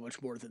don't know how much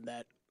more than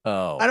that.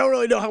 Oh, I don't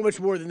really know how much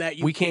more than that.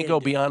 We can't go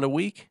beyond a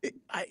week.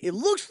 It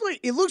looks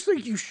like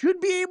you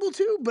should be able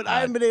to, but I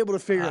haven't been able to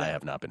figure it out. I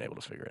have not been able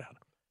to figure it out.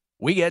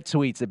 We get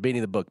tweets at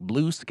Beating the Book.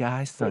 Blue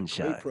Sky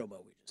Sunshine. Great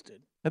promo we just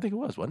did. I think it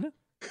was, wasn't it?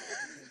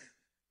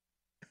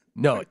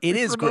 No, it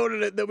is. We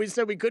promoted it, then we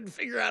said we couldn't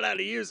figure out how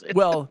to use it.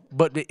 Well,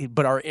 but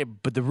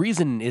the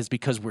reason is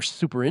because we're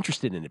super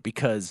interested in it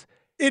because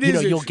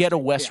you'll get a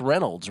Wes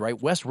Reynolds,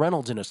 right? Wes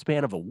Reynolds in a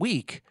span of a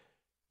week,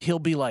 he'll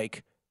be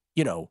like,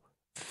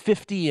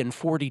 50 and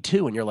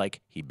 42, and you're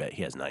like, he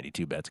has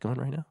 92 bets going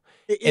right now.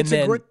 And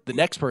then the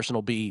next person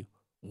will be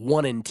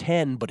 1 in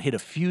 10, but hit a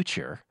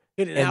future.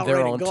 Hit an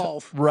outright in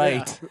golf.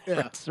 Right. Yeah.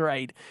 That's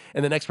right.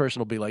 And the next person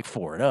will be like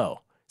 4-0.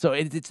 So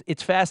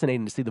it's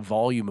fascinating to see the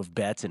volume of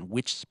bets and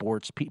which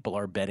sports people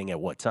are betting at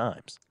what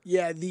times.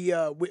 Yeah,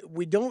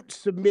 we don't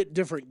submit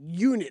different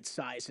unit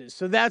sizes,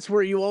 so that's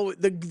where you always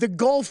the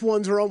golf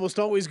ones are almost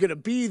always going to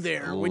be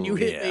there when you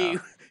hit a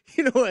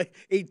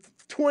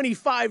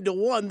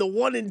 25-1. The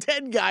 1 in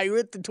 10 guy who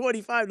hit the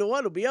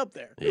 25-1 will be up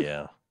there.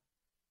 Yeah.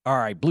 All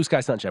right, Blue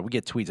Sky Sunshine. We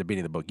get tweets at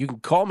Beating the Book. You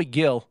can call me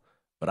Gil,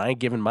 but I ain't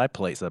giving my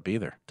place up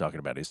either. Talking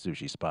about his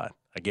sushi spot,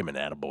 I give him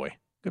an attaboy.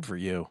 Good for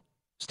you.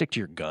 Stick to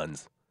your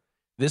guns.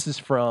 This is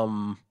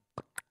from,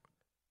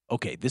 I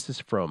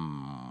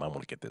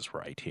want to get this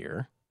right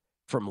here,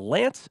 from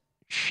Lance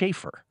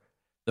Schaefer.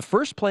 The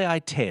first play I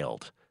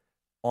tailed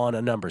on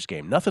a numbers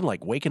game. Nothing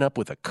like waking up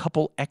with a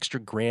couple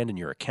extra grand in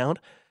your account.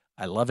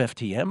 I love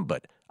FTM,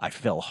 but I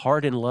fell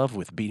hard in love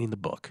with Beating the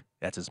Book.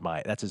 That's his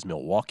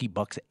Milwaukee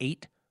Bucks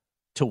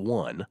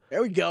 8-1.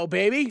 There we go,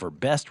 baby. For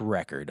best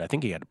record. I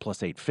think he had a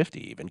plus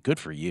 850 even. Good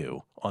for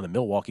you. On the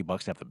Milwaukee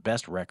Bucks to have the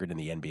best record in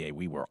the NBA.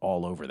 We were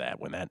all over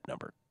that when that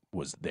number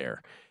was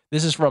there.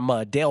 This is from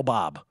Dale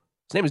Bob.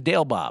 His name is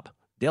Dale Bob.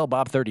 Dale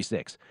Bob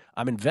 36.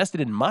 I'm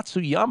invested in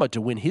Matsuyama to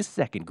win his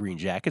second green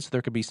jacket so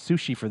there could be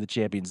sushi for the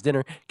champions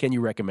dinner. Can you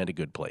recommend a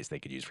good place they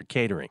could use for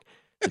catering?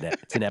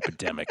 It's an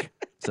epidemic.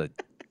 It's a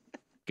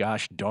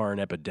gosh darn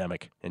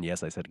epidemic. And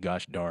yes, I said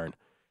gosh darn.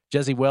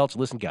 Jesse Welch,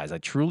 listen, guys, I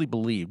truly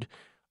believed.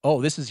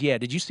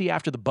 Did you see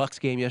after the Bucks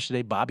game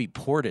yesterday, Bobby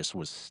Portis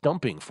was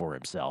stumping for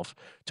himself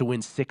to win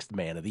 6th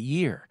man of the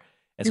year?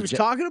 He was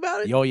talking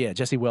about it? Oh, yeah.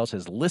 Jesse Welch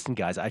says, listen,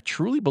 guys, I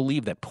truly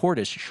believe that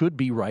Portis should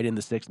be right in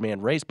the 6th-man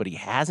race, but he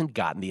hasn't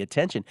gotten the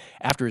attention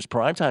after his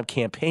primetime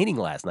campaigning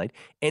last night.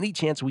 Any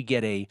chance we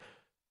get a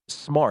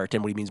Smart,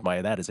 and what he means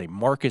by that is a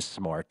Marcus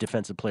Smart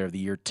Defensive Player of the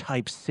Year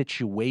type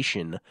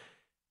situation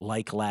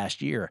like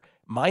last year?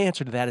 My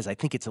answer to that is I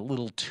think it's a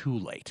little too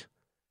late.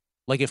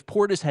 Like if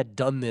Portis had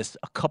done this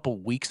a couple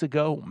weeks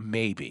ago,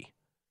 maybe.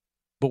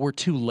 But we're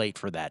too late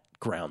for that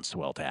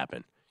groundswell to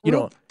happen.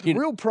 The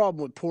real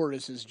problem with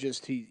Portis is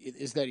just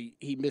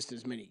he missed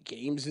as many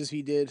games as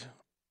he did.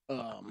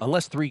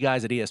 Unless three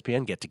guys at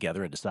ESPN get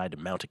together and decide to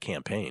mount a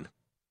campaign.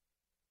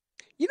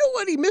 You know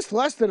what? He missed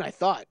less than I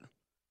thought.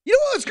 You know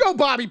what? Let's go,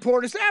 Bobby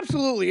Portis.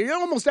 Absolutely. You're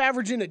almost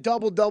averaging a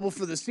double-double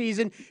for the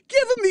season.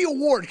 Give him the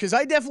award, because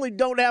I definitely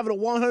don't have a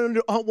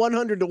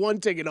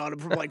 100-1 ticket on him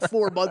from like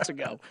 4 months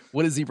ago.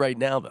 What is he right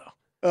now, though?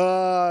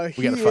 I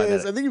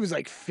think he was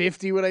like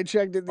 50 when I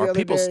checked it the other day.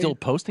 Are people still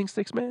posting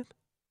six-man?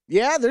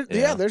 Yeah,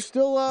 they're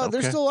still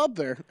up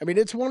there. I mean,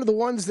 it's one of the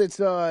ones that's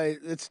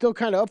it's still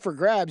kind of up for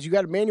grabs. You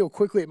got Emmanuel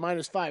Quickly at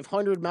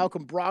 -500,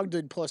 Malcolm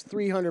Brogdon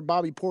 +300,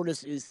 Bobby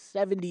Portis is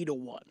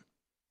 70-1.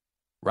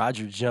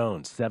 Roger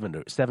Jones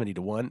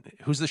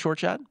 70-1. Who's the short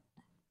shot?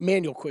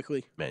 Manuel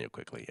Quickly,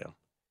 yeah.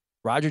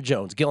 Roger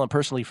Jones. Gil, I'm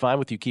personally fine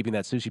with you keeping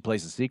that sushi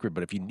place a secret,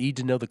 but if you need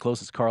to know the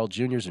closest Carl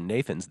Jr.'s or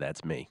Nathan's,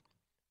 that's me.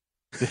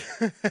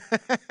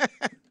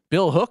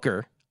 Bill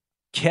Hooker,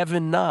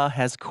 Kevin Na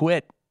has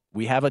quit.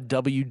 We have a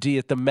WD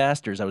at the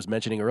Masters. I was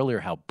mentioning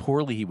earlier how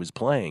poorly he was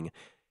playing.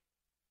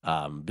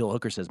 Bill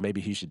Hooker says maybe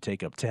he should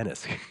take up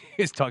tennis.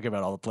 He's talking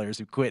about all the players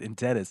who quit in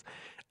tennis.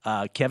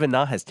 Kevin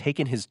Na has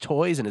taken his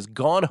toys and has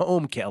gone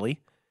home,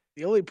 Kelly.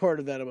 The only part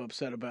of that I'm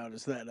upset about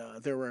is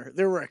that there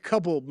were a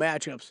couple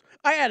matchups.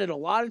 I added a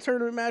lot of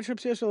tournament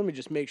matchups here, so let me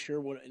just make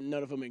sure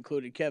none of them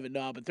included Kevin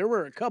Na, but there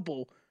were a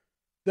couple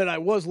that I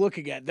was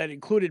looking at that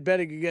included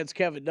betting against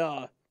Kevin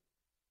Na,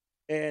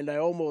 and I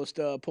almost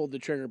pulled the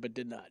trigger but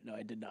did not. No,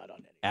 I did not on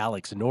any.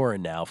 Alex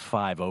Noren now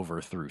 5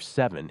 over through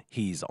 7.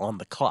 He's on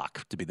the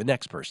clock to be the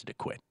next person to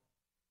quit.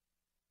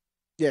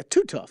 Yeah,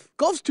 too tough.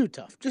 Golf's too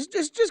tough.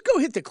 Just go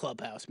hit the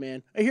clubhouse,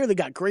 man. I hear they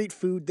got great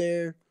food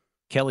there.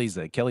 Kelly's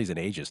an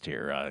ageist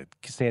here.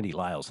 Sandy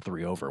Lyles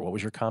 3 over. What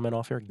was your comment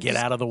off here? Get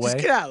out of the way.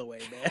 Just get out of the way,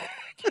 man.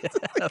 Get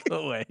out of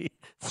the way.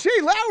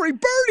 Shea Lowry,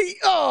 birdie.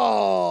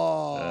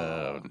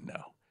 Oh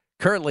no.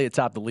 Currently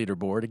atop the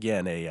leaderboard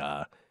again,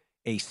 a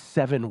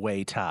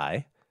 7-way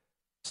tie.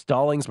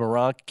 Stallings,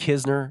 Meronk,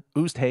 Kisner,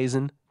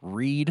 Oosthuizen,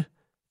 Reed,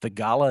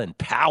 Thigala, and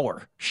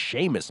Power.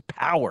 Seamus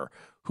Power,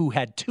 who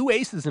had 2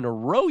 aces in a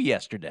row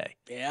yesterday.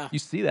 Yeah. You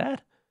see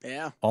that?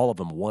 Yeah. All of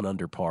them 1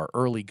 under par,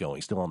 early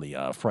going, still on the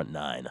front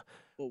 9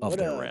 of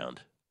their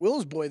round.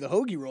 Will's boy, the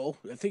hoagie roll.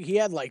 I think he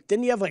had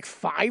didn't he have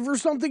 5 or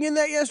something in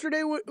that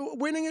yesterday,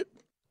 winning it?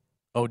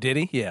 Oh, did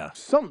he? Yeah.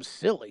 Something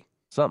silly.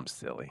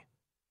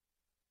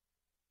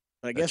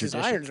 I guess his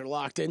irons are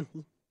locked in.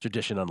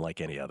 Tradition unlike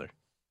any other.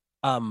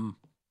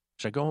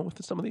 Should I go on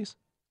with some of these?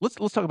 Let's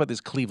talk about this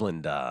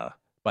Cleveland. By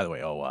the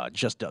way,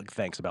 Just Doug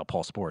thanks about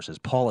Paul Sporer. Says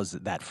Paul is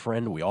that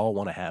friend we all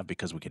want to have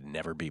because we could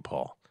never be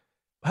Paul.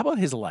 How about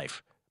his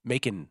life?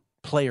 Making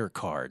player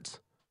cards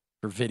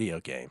for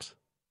video games.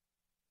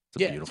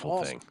 It's a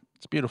beautiful thing.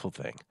 It's a beautiful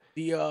thing.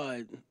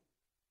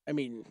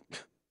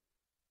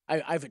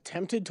 I've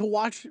attempted to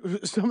watch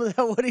some of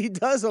that, what he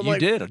does. I'm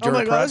like,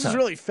 this is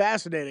really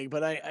fascinating,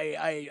 but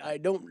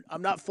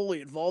I'm not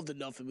fully involved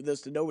enough with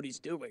this to know what he's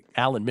doing.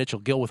 Alan Mitchell,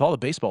 Gil, with all the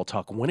baseball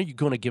talk, when are you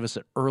going to give us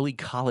an early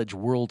college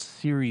World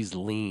Series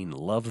lean?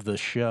 Love the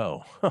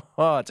show.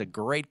 It's a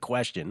great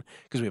question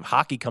because we have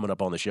hockey coming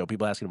up on the show.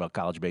 People asking about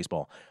college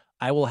baseball.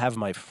 I will have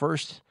my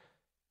first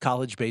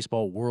college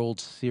baseball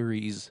World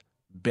Series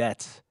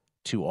bets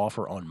to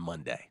offer on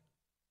Monday.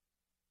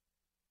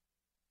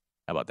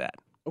 How about that?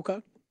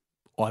 Okay.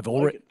 Well,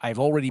 I've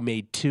already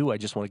made 2. I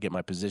just want to get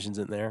my positions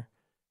in there,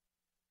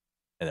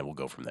 and then we'll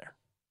go from there.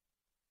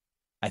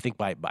 I think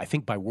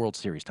by World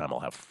Series time I'll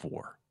have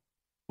 4,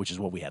 which is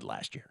what we had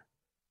last year.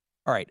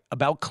 All right,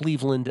 about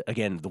Cleveland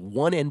again, the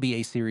one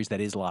NBA series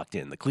that is locked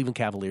in, the Cleveland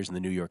Cavaliers and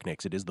the New York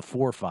Knicks. It is the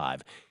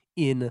 4-5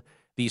 in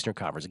the Eastern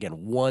Conference.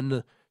 Again,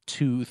 1,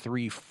 2,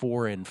 3,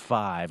 4, and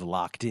 5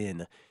 locked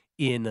in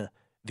the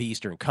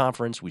Eastern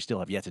Conference. We still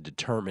have yet to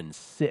determine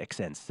 6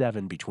 and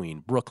 7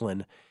 between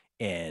Brooklyn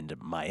and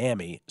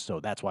Miami,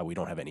 so that's why we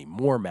don't have any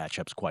more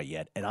matchups quite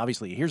yet. And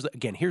obviously, here's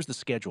the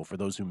schedule for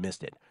those who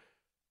missed it.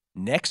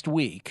 Next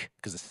week,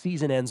 because the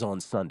season ends on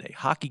Sunday,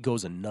 hockey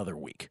goes another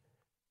week.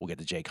 We'll get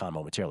to J-Con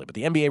momentarily, but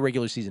the NBA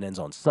regular season ends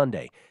on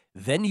Sunday.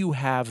 Then you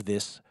have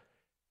this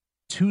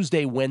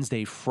Tuesday,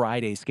 Wednesday,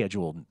 Friday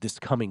schedule this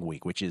coming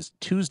week, which is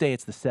Tuesday,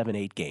 it's the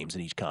 7-8 games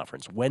in each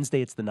conference.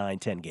 Wednesday, it's the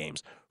 9-10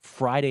 games.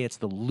 Friday, it's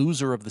the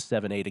loser of the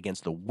 7-8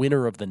 against the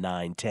winner of the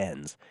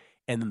 9-10s.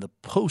 And then the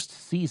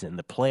postseason,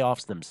 the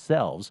playoffs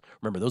themselves,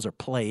 remember, those are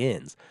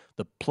play-ins.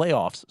 The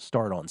playoffs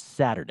start on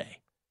Saturday.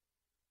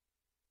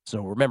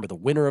 So remember, the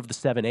winner of the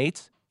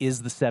 7-8s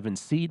is the 7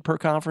 seed per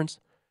conference.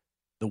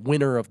 The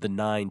winner of the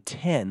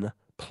 9-10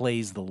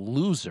 plays the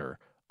loser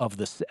of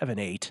the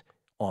 7-8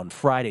 on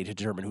Friday to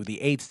determine who the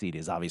 8th seed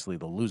is. Obviously,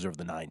 the loser of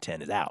the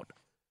 9-10 is out.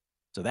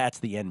 So that's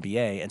the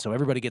NBA. And so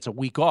everybody gets a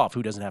week off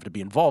who doesn't have to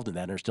be involved in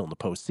that and are still in the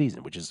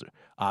postseason, which is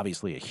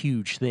obviously a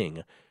huge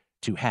thing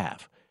to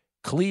have.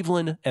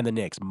 Cleveland and the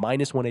Knicks,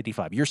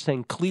 -185. You're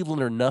saying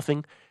Cleveland or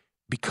nothing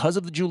because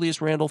of the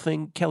Julius Randle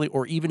thing, Kelly,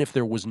 or even if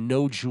there was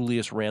no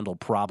Julius Randle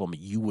problem,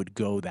 you would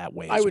go that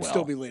way as well? I would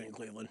still be leaning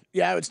Cleveland.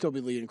 Yeah, I would still be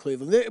leaning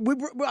Cleveland.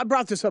 I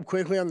brought this up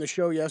quickly on the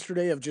show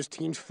yesterday of just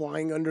teams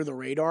flying under the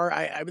radar.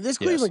 This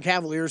Cleveland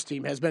Cavaliers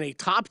team has been a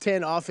top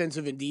 10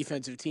 offensive and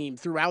defensive team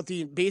throughout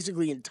the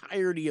basically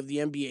entirety of the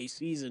NBA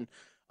season.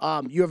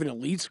 You have an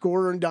elite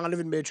scorer in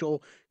Donovan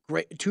Mitchell,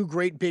 two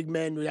great big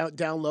men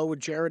down low with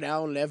Jarrett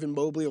Allen and Evan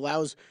Mobley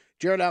allows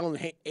Jarrett Allen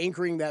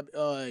anchoring that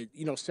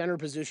center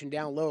position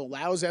down low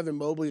allows Evan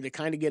Mobley to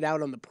kind of get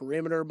out on the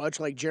perimeter, much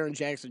like Jaren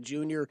Jackson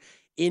Jr.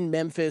 in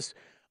Memphis.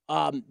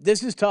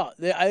 This is tough.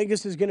 I think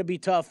this is going to be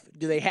tough.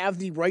 Do they have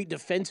the right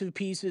defensive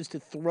pieces to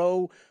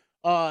throw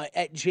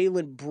at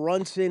Jalen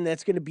Brunson?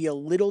 That's going to be a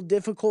little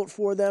difficult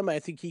for them. I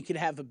think he could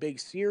have a big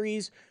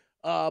series.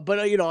 But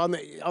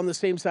on the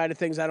same side of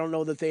things, I don't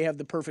know that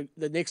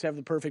the Knicks have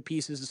the perfect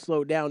pieces to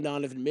slow down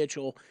Donovan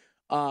Mitchell.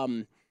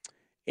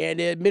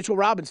 And Mitchell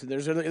Robinson,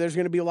 there's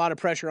going to be a lot of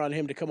pressure on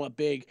him to come up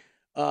big,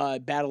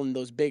 battling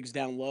those bigs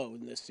down low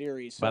in this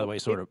series. By the way,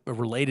 sort of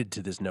related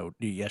to this note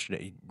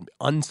yesterday,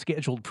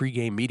 unscheduled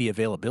pregame media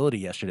availability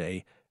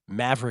yesterday,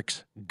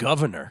 Mavericks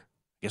governor,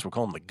 I guess we're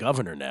calling him the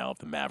governor now of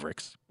the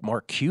Mavericks,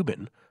 Mark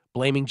Cuban,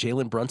 blaming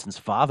Jalen Brunson's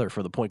father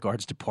for the point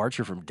guard's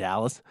departure from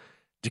Dallas,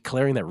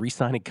 declaring that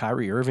re-signing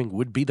Kyrie Irving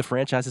would be the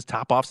franchise's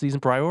top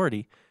offseason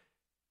priority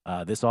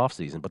this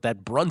offseason. But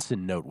that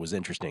Brunson note was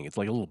interesting. It's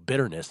like a little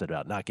bitterness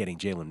about not getting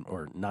Jalen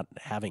or not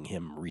having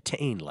him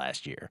retained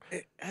last year.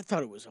 I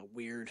thought it was a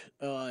weird.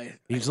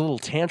 He was a little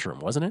tantrum,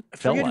 wasn't it? I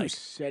forget who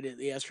said it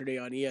yesterday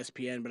on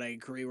ESPN, but I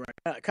agree. Where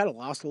I kind of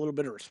lost a little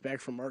bit of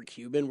respect for Mark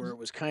Cuban, where it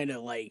was kind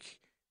of like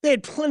they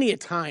had plenty of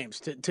times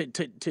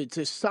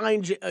to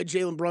sign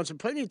Jalen Brunson,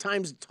 plenty of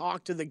times to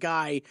talk to the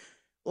guy.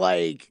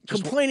 Like,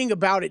 complaining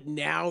about it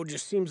now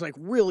just seems like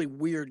really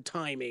weird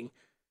timing.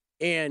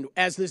 And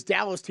as this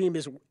Dallas team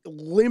is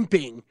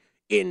limping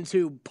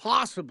into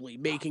possibly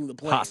making the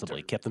play.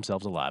 Possibly. Kept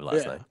themselves alive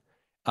last night.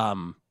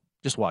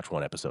 Just watch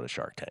one episode of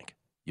Shark Tank.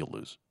 You'll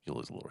lose a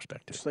little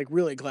respect to it. Just like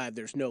really glad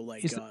there's no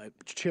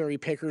cherry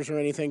pickers or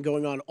anything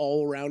going on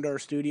all around our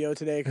studio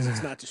today because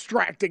it's not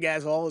distracting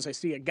as I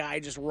see a guy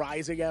just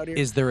rising out here.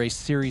 Is there a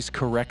series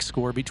correct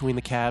score between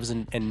the Cavs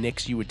and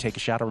Knicks you would take a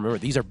shot on? Remember,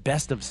 these are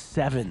best of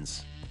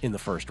sevens in the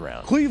first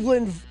round.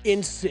 Cleveland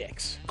in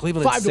 6.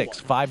 Cleveland in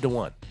 6,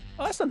 5-1.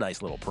 Oh, that's a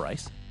nice little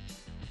price.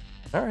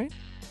 All right.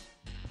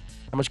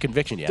 How much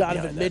conviction do you have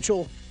Donovan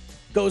Mitchell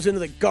goes into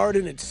the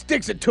Garden and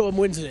sticks it to him,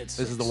 wins it. This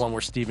is the one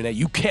where Stephen A.,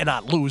 you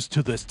cannot lose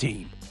to this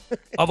team.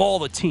 Of all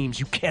the teams,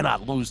 you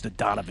cannot lose to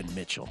Donovan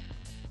Mitchell.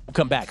 We'll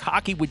come back.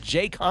 Hockey with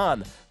Jake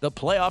Hahn. The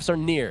playoffs are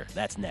near.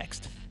 That's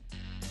next.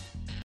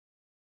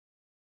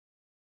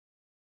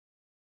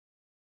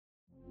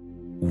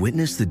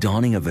 Witness the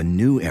dawning of a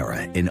new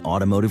era in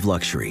automotive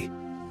luxury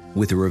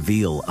with a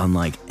reveal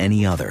unlike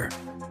any other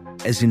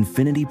as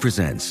Infiniti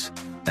presents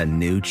a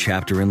new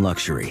chapter in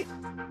luxury,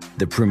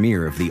 the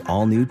premiere of the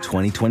all-new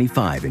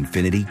 2025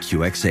 Infiniti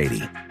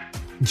QX80.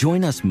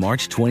 Join us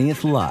March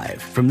 20th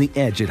live from the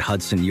Edge at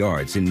Hudson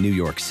Yards in New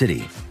York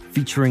City,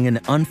 featuring an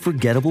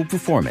unforgettable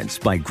performance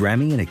by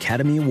Grammy and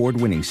Academy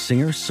Award-winning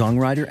singer,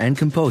 songwriter, and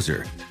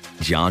composer,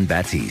 Jon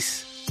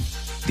Batiste.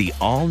 The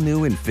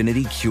all-new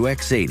Infiniti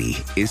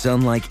QX80 is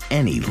unlike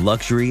any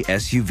luxury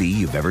SUV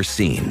you've ever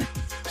seen.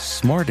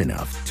 Smart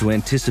enough to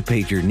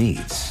anticipate your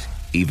needs,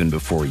 even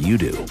before you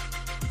do.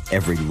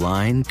 Every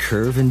line,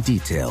 curve, and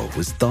detail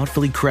was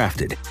thoughtfully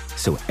crafted,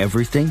 so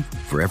everything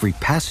for every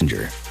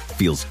passenger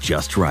feels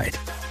just right.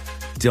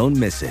 Don't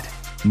miss it.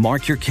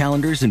 Mark your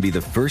calendars and be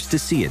the first to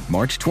see it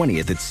March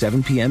 20th at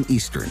 7 p.m.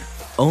 Eastern,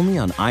 only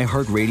on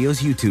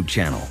iHeartRadio's YouTube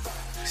channel.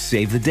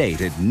 Save the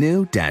date at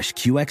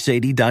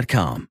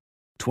new-QX80.com.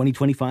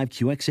 2025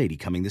 QX80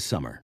 coming this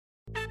summer.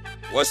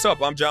 What's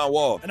up? I'm John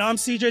Wall. And I'm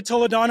CJ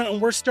Toledano,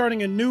 and we're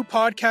starting a new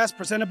podcast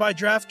presented by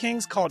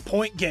DraftKings called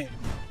Point Game.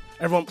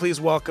 Everyone, please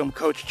welcome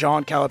Coach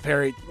John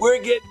Calipari.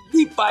 We're getting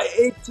beat by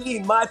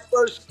 18. My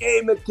first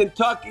game in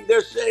Kentucky,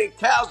 they're saying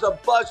Cal's a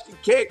bust. He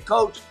can't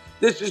coach.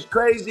 This is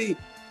crazy.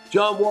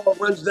 John Wall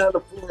runs down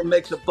the floor and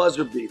makes a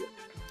buzzer beater.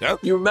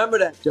 Yep. You remember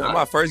that, John? That's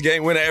my first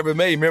game winner I ever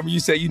made. Remember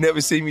you said you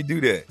never see me do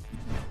that.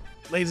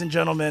 Ladies and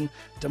gentlemen,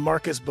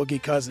 DeMarcus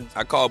Boogie Cousins.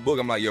 I called Boog.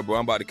 I'm like, yo, bro,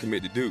 I'm about to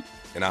commit to Duke.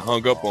 And I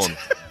hung up on him.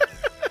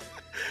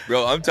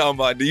 Bro, I'm talking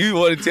about, do you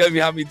want to tell me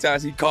how many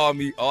times he called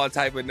me all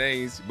type of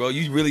names? Bro,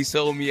 you really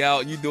sold me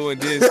out. You doing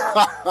this.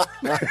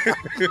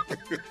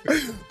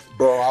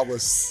 Bro, I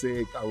was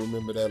sick. I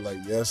remember that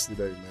like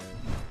yesterday,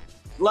 man.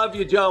 Love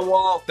you, John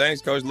Wall.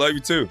 Thanks, Coach. Love you,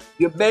 too.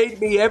 You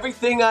made me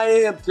everything I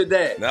am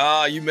today.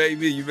 Nah, you made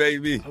me. You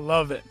made me. I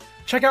love it.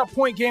 Check out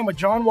Point Game with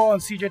John Wall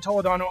and CJ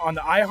Toledano on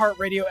the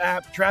iHeartRadio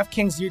app,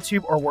 DraftKings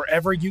YouTube, or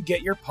wherever you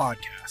get your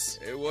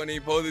podcasts. It wasn't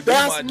even supposed to be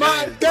That's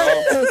my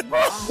dance,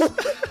 bro.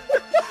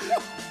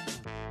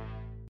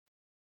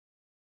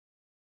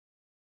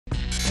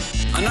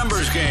 A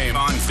numbers game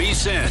on VSiN.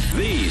 VSiN,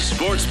 the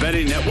Sports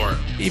Betting Network.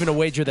 Even a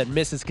wager that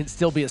misses can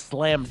still be a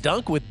slam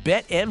dunk with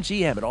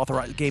BetMGM, an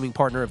authorized gaming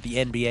partner of the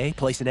NBA.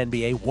 Place an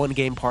NBA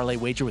one-game parlay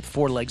wager with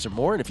 4 legs or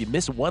more, and if you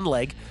miss one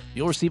leg,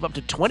 you'll receive up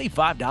to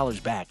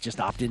 $25 back.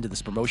 Just opt into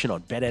this promotion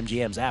on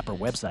BetMGM's app or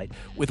website.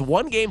 With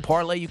one-game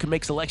parlay, you can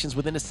make selections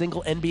within a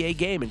single NBA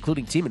game,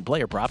 including team and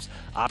player props.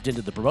 Opt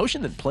into the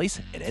promotion, then place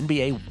an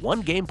NBA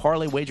one-game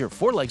parlay wager of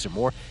 4 legs or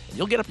more, and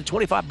you'll get up to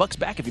 $25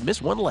 back if you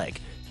miss one leg.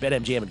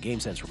 BetMGM and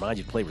GameSense remind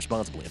you to play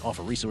responsibly and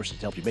offer resources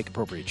to help you make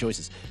appropriate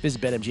choices. Visit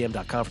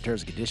BetMGM.com for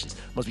terms and conditions.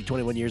 Must be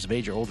 21 years of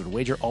age or older to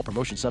wager. All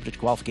promotions subject to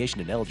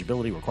qualification and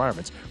eligibility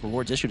requirements.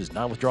 Rewards issued as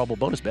non-withdrawable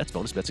bonus bets.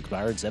 Bonus bets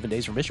expire in 7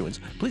 days from issuance.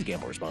 Please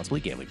gamble responsibly.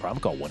 Gambling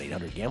problem? Call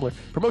 1-800-GAMBLER.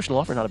 Promotional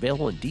offer not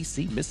available in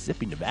D.C.,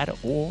 Mississippi, Nevada,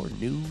 or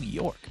New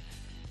York.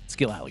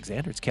 Skill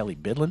Alexander. It's Kelly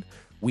Bidlin.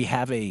 We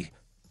have a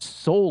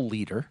soul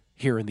leader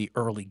here in the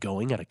early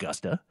going at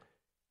Augusta,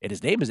 and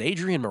his name is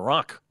Adrian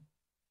Meronk.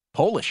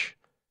 Polish.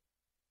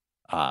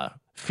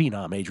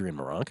 Phenom Adrian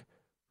Meronk,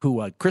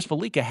 who Chris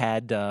Felica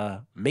had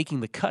making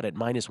the cut at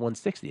minus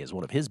 160 as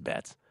one of his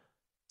bets.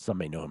 Some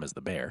may know him as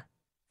the Bear.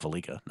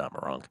 Felica, not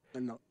Meronk.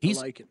 I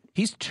like it.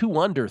 He's 2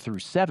 under through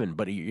 7,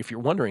 but if you're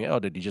wondering,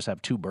 did he just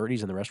have 2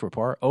 birdies and the rest were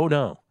par? Oh,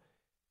 no.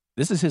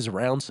 This is his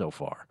round so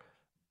far.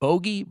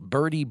 Bogey,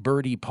 birdie,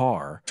 birdie,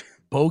 par.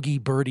 Bogey,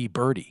 birdie,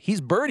 birdie.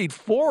 He's birdied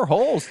 4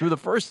 holes through the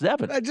first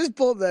 7. I just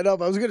pulled that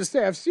up. I was going to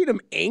say, I've seen him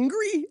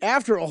angry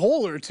after a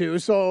hole or two,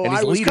 so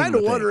I was kind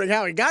of wondering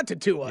how he got to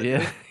 2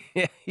 under.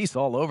 Yeah, he's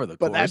all over the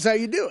course. But that's how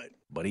you do it.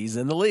 But he's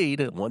in the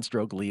lead,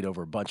 1-stroke lead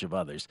over a bunch of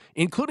others,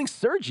 including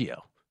Sergio,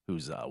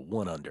 who's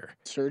 1 under.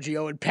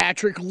 Sergio and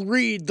Patrick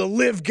Reed, the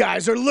live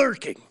guys, are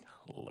lurking.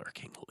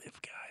 Lurking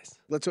live guys.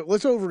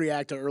 Let's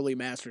overreact to early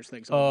Masters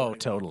things. Oh,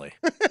 totally.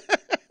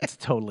 Let's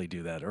totally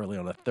do that early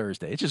on a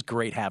Thursday. It's just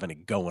great having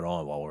it going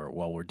on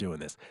while we're doing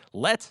this.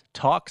 Let's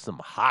talk some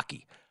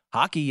hockey.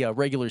 Hockey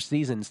regular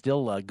season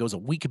still goes a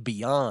week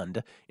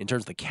beyond in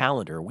terms of the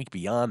calendar, a week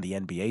beyond the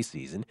NBA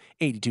season.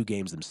 82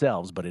 games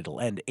themselves, but it'll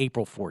end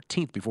April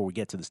 14th before we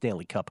get to the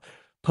Stanley Cup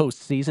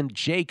postseason.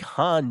 Jake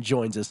Hahn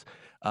joins us,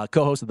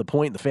 co-host of The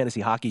Point, the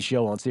fantasy hockey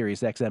show on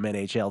Sirius XM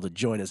NHL, to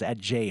join us at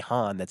Jay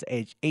Hahn. That's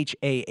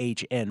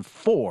HAHN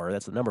 4.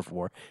 That's the number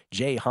 4.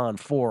 Jay Hahn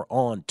 4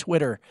 on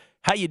Twitter.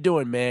 How you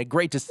doing, man?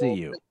 Great to see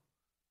you.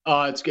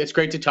 It's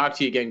great to talk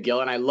to you again,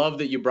 Gil, and I love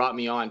that you brought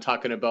me on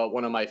talking about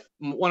one of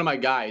my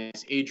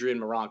guys, Adrian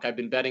Meronk. I've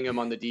been betting him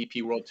on the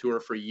DP World Tour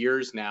for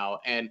years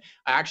now, and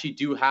I actually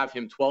do have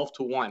him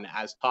 12-1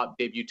 as top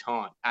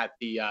debutant at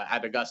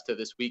Augusta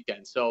this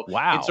weekend. So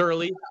wow. It's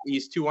early.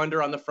 He's 2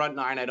 under on the front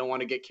 9. I don't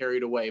want to get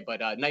carried away, but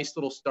nice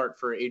little start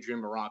for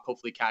Adrian Meronk.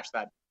 Hopefully catch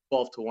that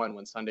 12-1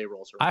 when Sunday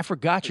rolls around. I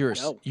forgot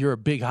you're a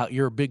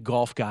big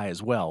golf guy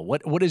as well.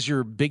 What is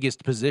your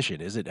biggest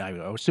position? Is it? I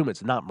assume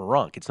it's not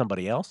Meronk. It's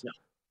somebody else.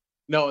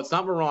 No, it's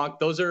not Meronk.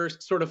 Those are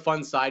sort of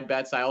fun side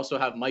bets. I also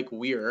have Mike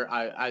Weir.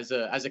 As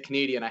a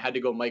Canadian, I had to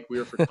go Mike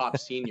Weir for top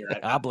senior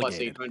at plus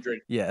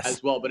 800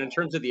 as well. But in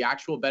terms of the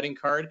actual betting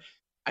card,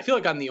 I feel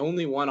like I'm the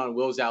only one on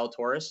Will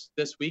Zalatoris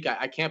this week.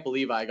 I can't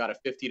believe I got a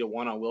 50-1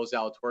 on Will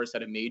Zalatoris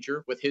at a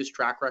major with his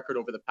track record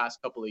over the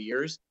past couple of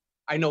years.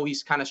 I know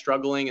he's kind of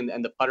struggling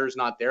and the putter's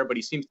not there, but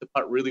he seems to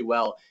putt really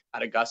well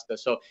at Augusta.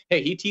 So,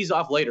 hey, he tees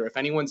off later. If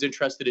anyone's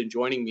interested in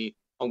joining me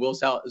on Will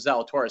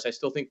Zalatoris, I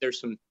still think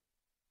there's some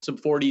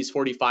 40s,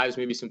 45s,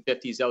 maybe some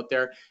 50s out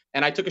there.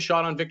 And I took a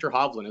shot on Victor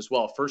Hovland as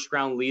well. First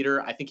round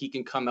leader. I think he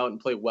can come out and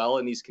play well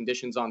in these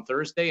conditions on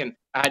Thursday. And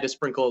I had to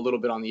sprinkle a little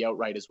bit on the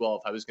outright as well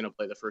if I was going to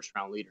play the first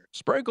round leader.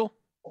 Sprinkle.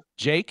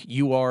 Jake,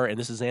 you are, and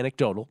this is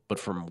anecdotal, but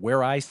from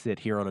where I sit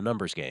here on a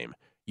numbers game,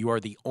 you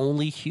are the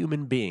only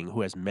human being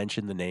who has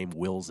mentioned the name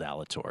Will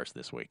Zalatoris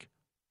this week.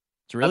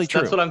 It's really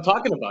true. That's what I'm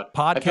talking about.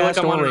 Podcast I feel like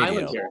I'm or on an radio.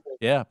 island here.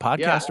 Yeah,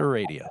 podcast or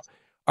radio.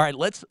 All right,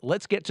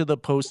 let's get to the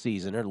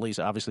postseason, or at least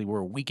obviously we're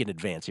a week in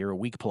advance here, a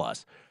week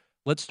plus.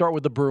 Let's start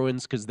with the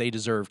Bruins because they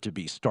deserve to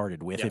be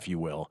started with, if you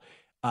will.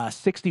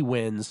 60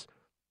 wins.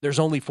 There's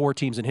only 4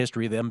 teams in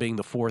history, them being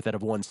the 4th out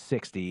of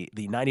 160.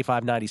 The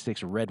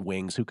 95-96 Red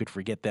Wings, who could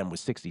forget them, was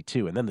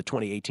 62. And then the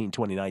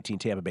 2018-2019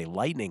 Tampa Bay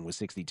Lightning was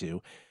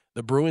 62.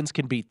 The Bruins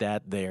can beat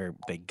that. They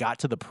got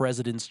to the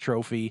President's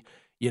Trophy,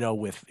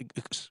 with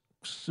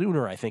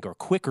sooner, I think, or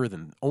quicker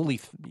than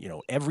only,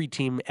 every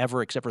team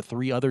ever except for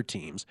 3 other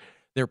teams.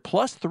 They're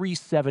plus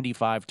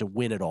 375 to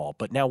win it all.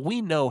 But now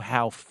we know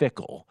how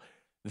fickle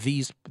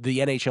the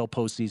NHL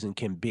postseason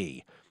can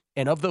be.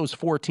 And of those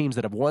 4 teams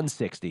that have won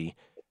 60,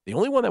 the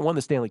only one that won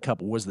the Stanley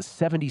Cup was the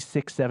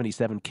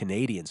 76-77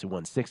 Canadians who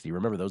won 60.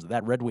 Remember,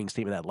 that Red Wings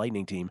team and that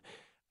Lightning team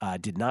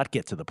did not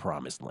get to the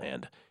promised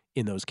land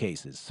in those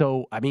cases.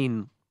 So, I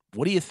mean,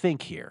 what do you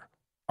think here?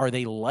 Are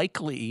they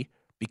likely,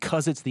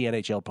 because it's the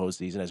NHL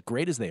postseason, as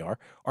great as they are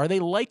they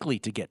likely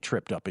to get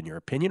tripped up, in your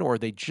opinion, or are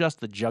they just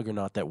the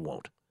juggernaut that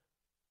won't?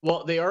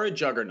 Well, they are a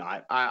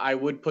juggernaut. I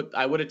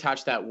would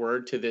attach that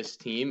word to this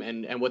team,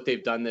 and what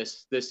they've done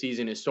this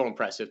season is so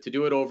impressive. To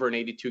do it over an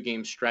 82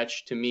 game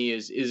stretch to me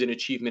is an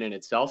achievement in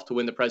itself, to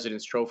win the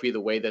President's Trophy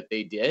the way that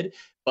they did.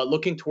 But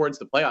looking towards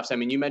the playoffs, I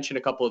mean, you mentioned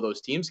a couple of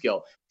those teams,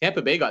 Gil.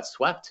 Tampa Bay got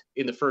swept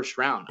in the first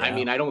round. Yeah. I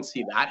mean, I don't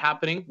see that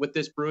happening with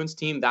this Bruins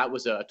team. That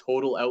was a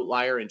total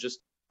outlier and just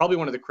probably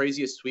one of the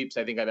craziest sweeps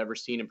I think I've ever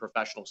seen in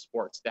professional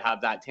sports, to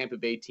have that Tampa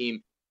Bay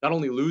team not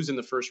only lose in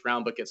the first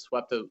round, but get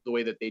swept the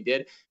way that they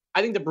did.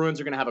 I think the Bruins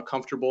are going to have a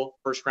comfortable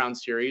first round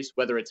series,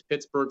 whether it's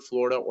Pittsburgh,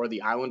 Florida, or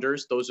the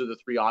Islanders. Those are the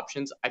three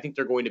options. I think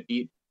they're going to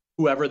beat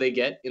whoever they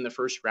get in the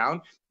first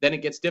round. Then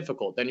it gets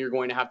difficult. Then you're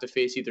going to have to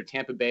face either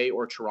Tampa Bay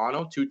or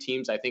Toronto. Two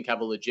teams I think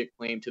have a legit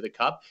claim to the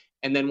cup.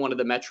 And then one of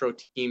the Metro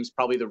teams,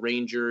 probably the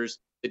Rangers,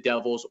 the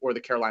Devils, or the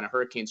Carolina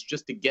Hurricanes,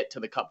 just to get to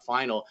the cup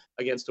final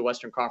against a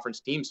Western Conference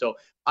team. So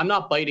I'm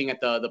not biting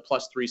at the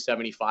plus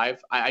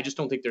 375. I just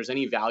don't think there's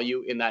any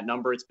value in that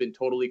number. It's been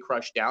totally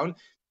crushed down.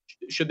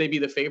 Should they be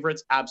the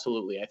favorites?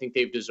 Absolutely. I think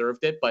they've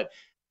deserved it, but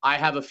I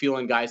have a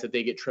feeling, guys, that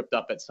they get tripped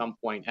up at some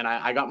point. And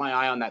I got my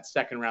eye on that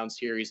second round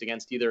series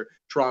against either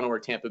Toronto or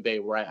Tampa Bay,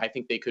 where I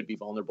think they could be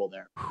vulnerable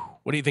there.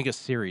 What do you think a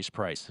series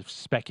price, if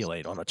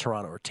speculate on a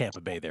Toronto or Tampa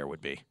Bay there,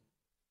 would be?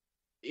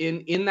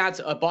 In that,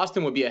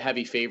 Boston would be a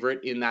heavy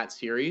favorite in that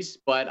series,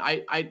 but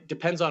I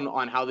depends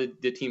on how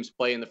the teams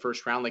play in the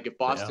first round. Like if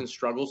Boston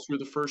struggles through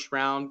the first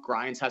round,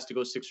 Grimes has to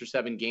go 6 or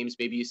 7 games,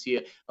 maybe you see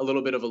a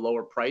little bit of a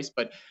lower price,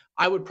 but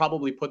I would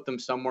probably put them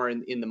somewhere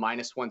in the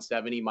minus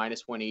 170,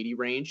 minus 180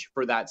 range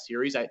for that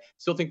series. I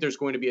still think there's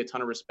going to be a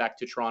ton of respect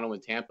to Toronto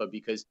and Tampa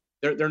because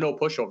they're no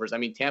pushovers. I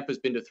mean, Tampa's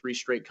been to 3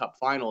 straight Cup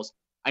finals.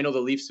 I know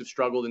the Leafs have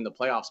struggled in the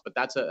playoffs, but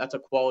that's a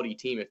quality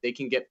team. If they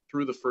can get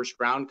through the first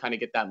round, kind of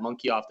get that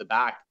monkey off the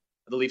back,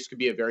 the Leafs could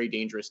be a very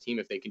dangerous team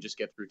if they can just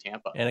get through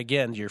Tampa. And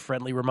again, your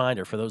friendly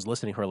reminder for those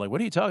listening who are like, what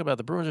are you talking about?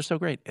 The Bruins are so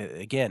great.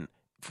 Again,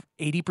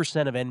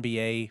 80% of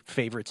NBA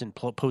favorites in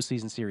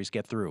postseason series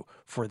get through.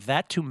 For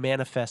that to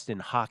manifest in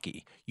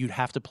hockey, you'd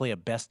have to play a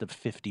best of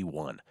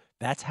 51.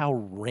 That's how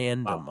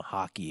random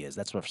hockey is.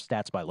 That's what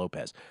Stats by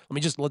Lopez.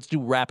 Let's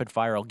do rapid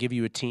fire. I'll give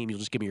you a team. You'll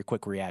just give me your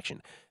quick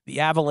reaction. The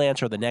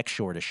Avalanche are the next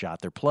shortest shot.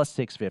 They're plus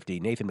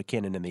 650. Nathan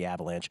MacKinnon and the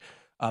Avalanche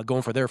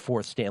going for their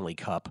 4th Stanley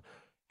Cup.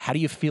 How do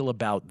you feel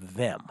about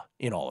them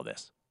in all of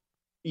this?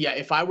 Yeah,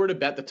 if I were to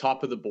bet the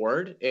top of the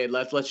board, and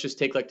let's just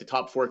take like the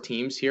top 4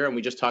 teams here, and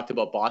we just talked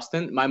about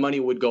Boston, my money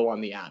would go on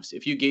the Avs.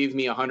 If you gave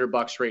me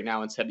 $100 right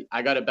now and said,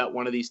 I got to bet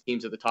one of these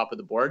teams at the top of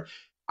the board,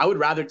 I would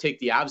rather take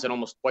the Avs at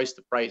almost twice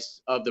the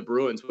price of the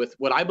Bruins with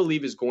what I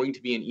believe is going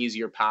to be an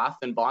easier path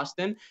than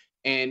Boston.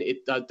 And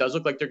it does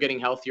look like they're getting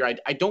healthier.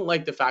 I don't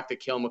like the fact that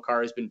Cale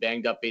Makar has been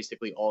banged up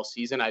basically all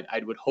season. I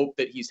would hope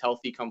that he's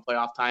healthy come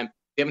playoff time.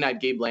 They haven't had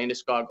Gabe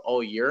Landeskog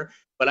all year,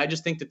 but I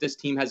just think that this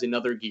team has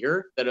another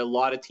gear that a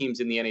lot of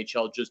teams in the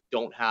NHL just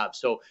don't have.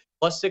 So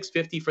plus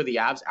 650 for the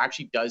Avs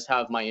actually does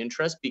have my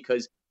interest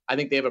because I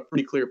think they have a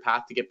pretty clear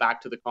path to get back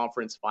to the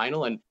conference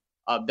final. And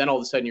then all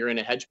of a sudden you're in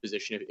a hedge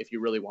position if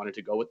you really wanted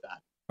to go with that.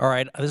 All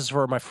right. This is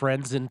for my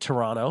friends in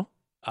Toronto,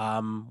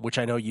 which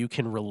I know you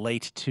can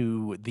relate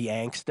to the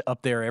angst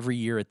up there every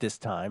year at this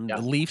time. Yeah.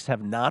 The Leafs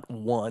have not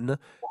won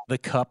the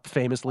Cup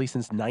famously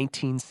since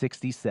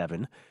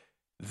 1967.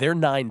 They're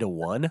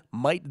 9-1.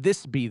 Might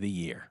this be the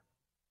year?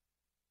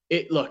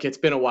 It's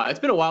been a while. It's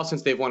been a while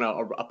since they've won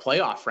a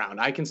playoff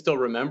round. I can still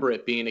remember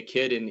it being a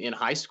kid in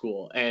high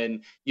school.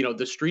 And,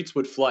 the streets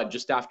would flood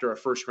just after a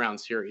first round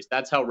series.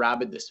 That's how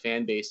rabid this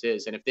fan base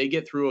is. And if they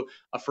get through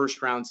a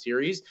first round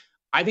series,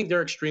 I think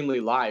they're extremely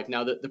live.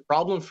 Now, the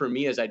problem for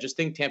me is I just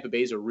think Tampa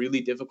Bay is a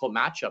really difficult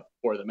matchup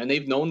for them. And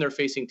they've known they're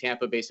facing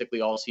Tampa basically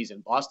all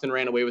season. Boston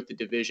ran away with the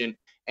division,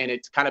 and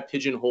it's kind of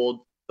pigeonholed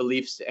the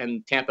Leafs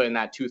and Tampa in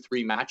that 2-3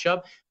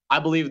 matchup. I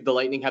believe the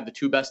Lightning have the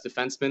 2 best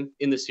defensemen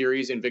in the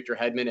series in Victor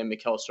Hedman and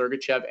Mikhail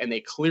Sergachev, and they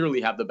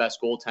clearly have the best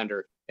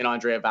goaltender in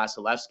Andrei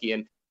Vasilevsky.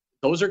 And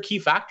those are key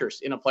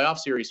factors in a playoff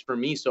series for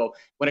me. So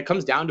when it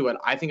comes down to it,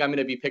 I think I'm going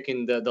to be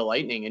picking the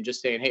Lightning and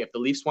just saying, hey, if the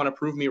Leafs want to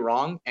prove me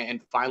wrong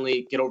and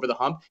finally get over the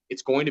hump,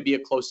 it's going to be a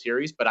close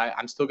series, but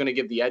I'm still going to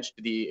give the edge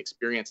to the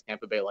experienced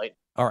Tampa Bay Lightning.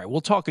 All right,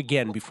 we'll talk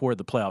again before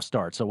the playoffs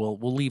start. So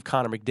we'll leave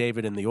Connor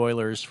McDavid and the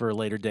Oilers for a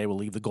later day. We'll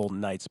leave the Golden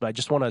Knights, but I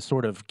just want to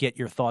sort of get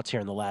your thoughts here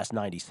in the last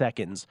 90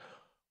 seconds.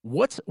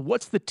 What's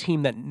the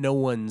team that no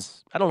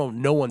one's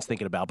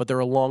thinking about, but they're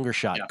a longer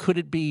shot? Yeah. Could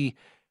it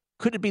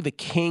be the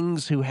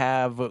Kings who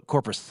have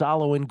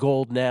Korpisalo in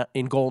goal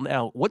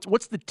now?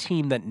 What's the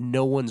team that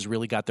no one's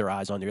really got their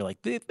eyes on? You're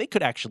like, they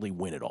could actually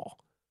win it all.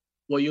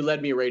 Well, you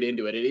led me right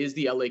into it. It is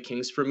the LA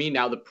Kings for me.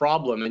 Now, the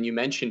problem, and you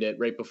mentioned it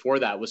right before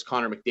that, was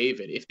Connor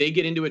McDavid. If they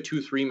get into a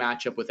 2-3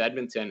 matchup with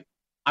Edmonton,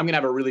 I'm going to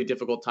have a really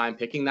difficult time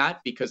picking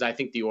that because I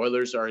think the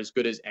Oilers are as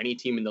good as any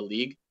team in the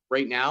league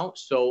right now.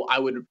 So I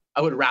would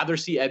rather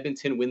see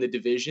Edmonton win the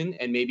division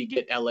and maybe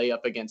get LA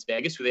up against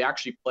Vegas, who they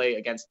actually play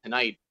against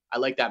tonight. I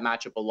like that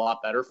matchup a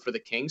lot better for the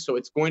Kings. So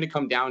it's going to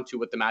come down to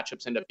what the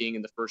matchups end up being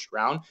in the first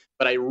round.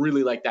 But I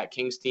really like that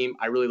Kings team.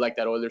 I really like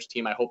that Oilers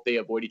team. I hope they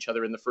avoid each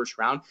other in the first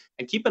round.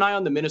 And keep an eye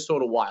on the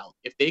Minnesota Wild.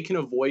 If they can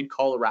avoid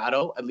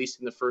Colorado, at least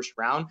in the first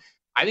round,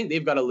 I think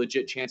they've got a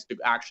legit chance to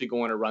actually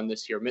go on a run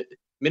this year.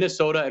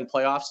 Minnesota and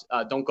playoffs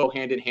don't go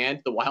hand in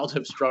hand. The Wild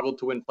have struggled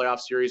to win playoff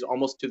series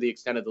almost to the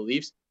extent of the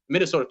Leafs.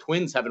 Minnesota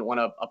Twins haven't won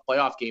a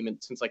playoff game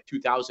since like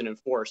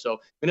 2004. So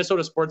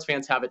Minnesota sports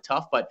fans have it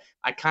tough, but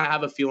I kind of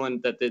have a feeling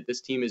that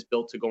this team is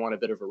built to go on a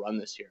bit of a run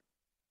this year.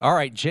 All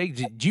right,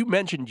 Jake, you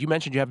mentioned you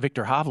have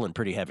Victor Hovland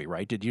pretty heavy,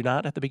 right? Did you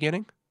not at the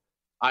beginning?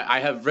 I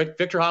have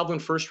Victor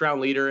Hovland, first-round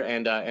leader,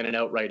 and an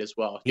outright as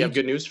well. You have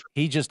good news?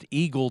 He just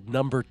eagled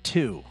number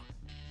 2.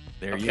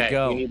 There you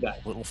go. We need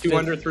that.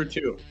 200 through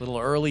 2. Little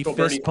early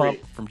fist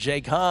pump from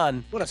Jake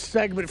Hahn. What a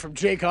segment from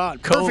Jake Hahn.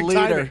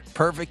 Co-leader.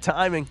 Perfect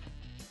timing.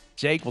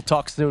 Jake, we'll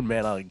talk soon,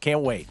 man. I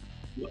can't wait.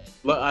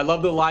 I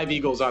love the live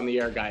Eagles on the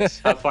air, guys.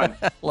 Have fun.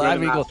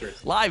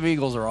 Live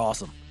Eagles are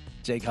awesome.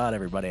 Jake Hahn,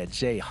 everybody, at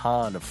Jay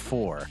Hahn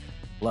 4.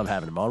 Love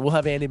having him on. We'll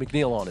have Andy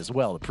McNeil on as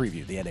well to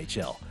preview the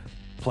NHL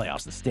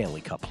playoffs, the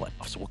Stanley Cup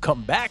playoffs. We'll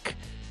come back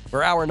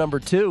for hour number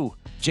 2.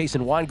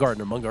 Jason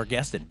Weingartner among our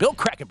guests and Bill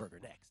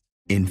Krackomberger next.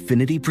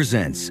 Infiniti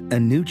presents a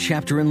new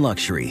chapter in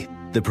luxury,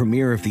 the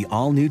premiere of the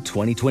all-new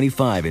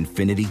 2025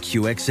 Infiniti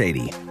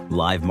QX80,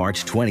 live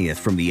March 20th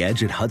from the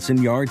Edge at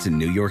Hudson Yards in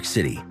New York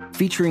City,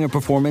 featuring a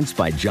performance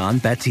by John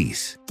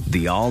Batiste.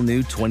 The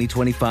all-new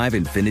 2025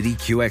 Infiniti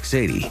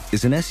QX80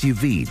 is an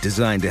SUV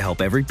designed to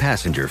help every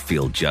passenger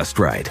feel just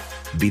right.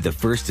 Be the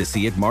first to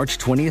see it March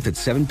 20th at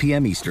 7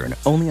 p.m. Eastern,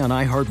 only on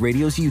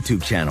iHeartRadio's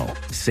YouTube channel.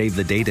 Save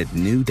the date at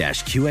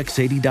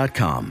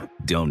new-QX80.com.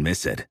 Don't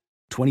miss it.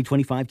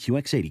 2025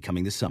 QX80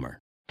 coming this summer.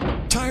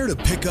 Tired of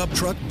pickup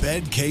truck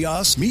bed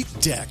chaos? Meet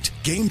Decked.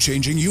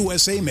 Game-changing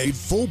USA-made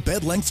full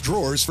bed-length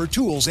drawers for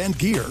tools and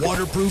gear.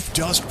 Waterproof,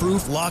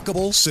 dust-proof,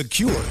 lockable,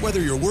 secure.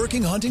 Whether you're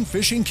working, hunting,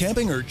 fishing,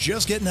 camping, or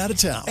just getting out of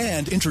town.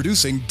 And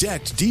introducing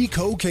Decked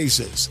Deco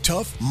cases.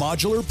 Tough,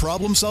 modular,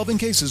 problem-solving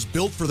cases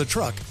built for the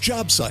truck,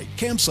 job site,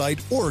 campsite,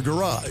 or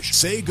garage.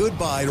 Say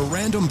goodbye to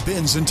random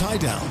bins and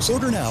tie-downs.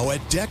 Order now at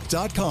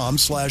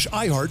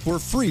decked.com/iHeart for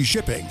free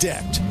shipping.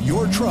 Decked.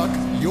 Your truck,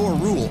 your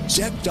rules.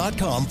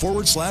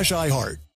 Decked.com/iHeart.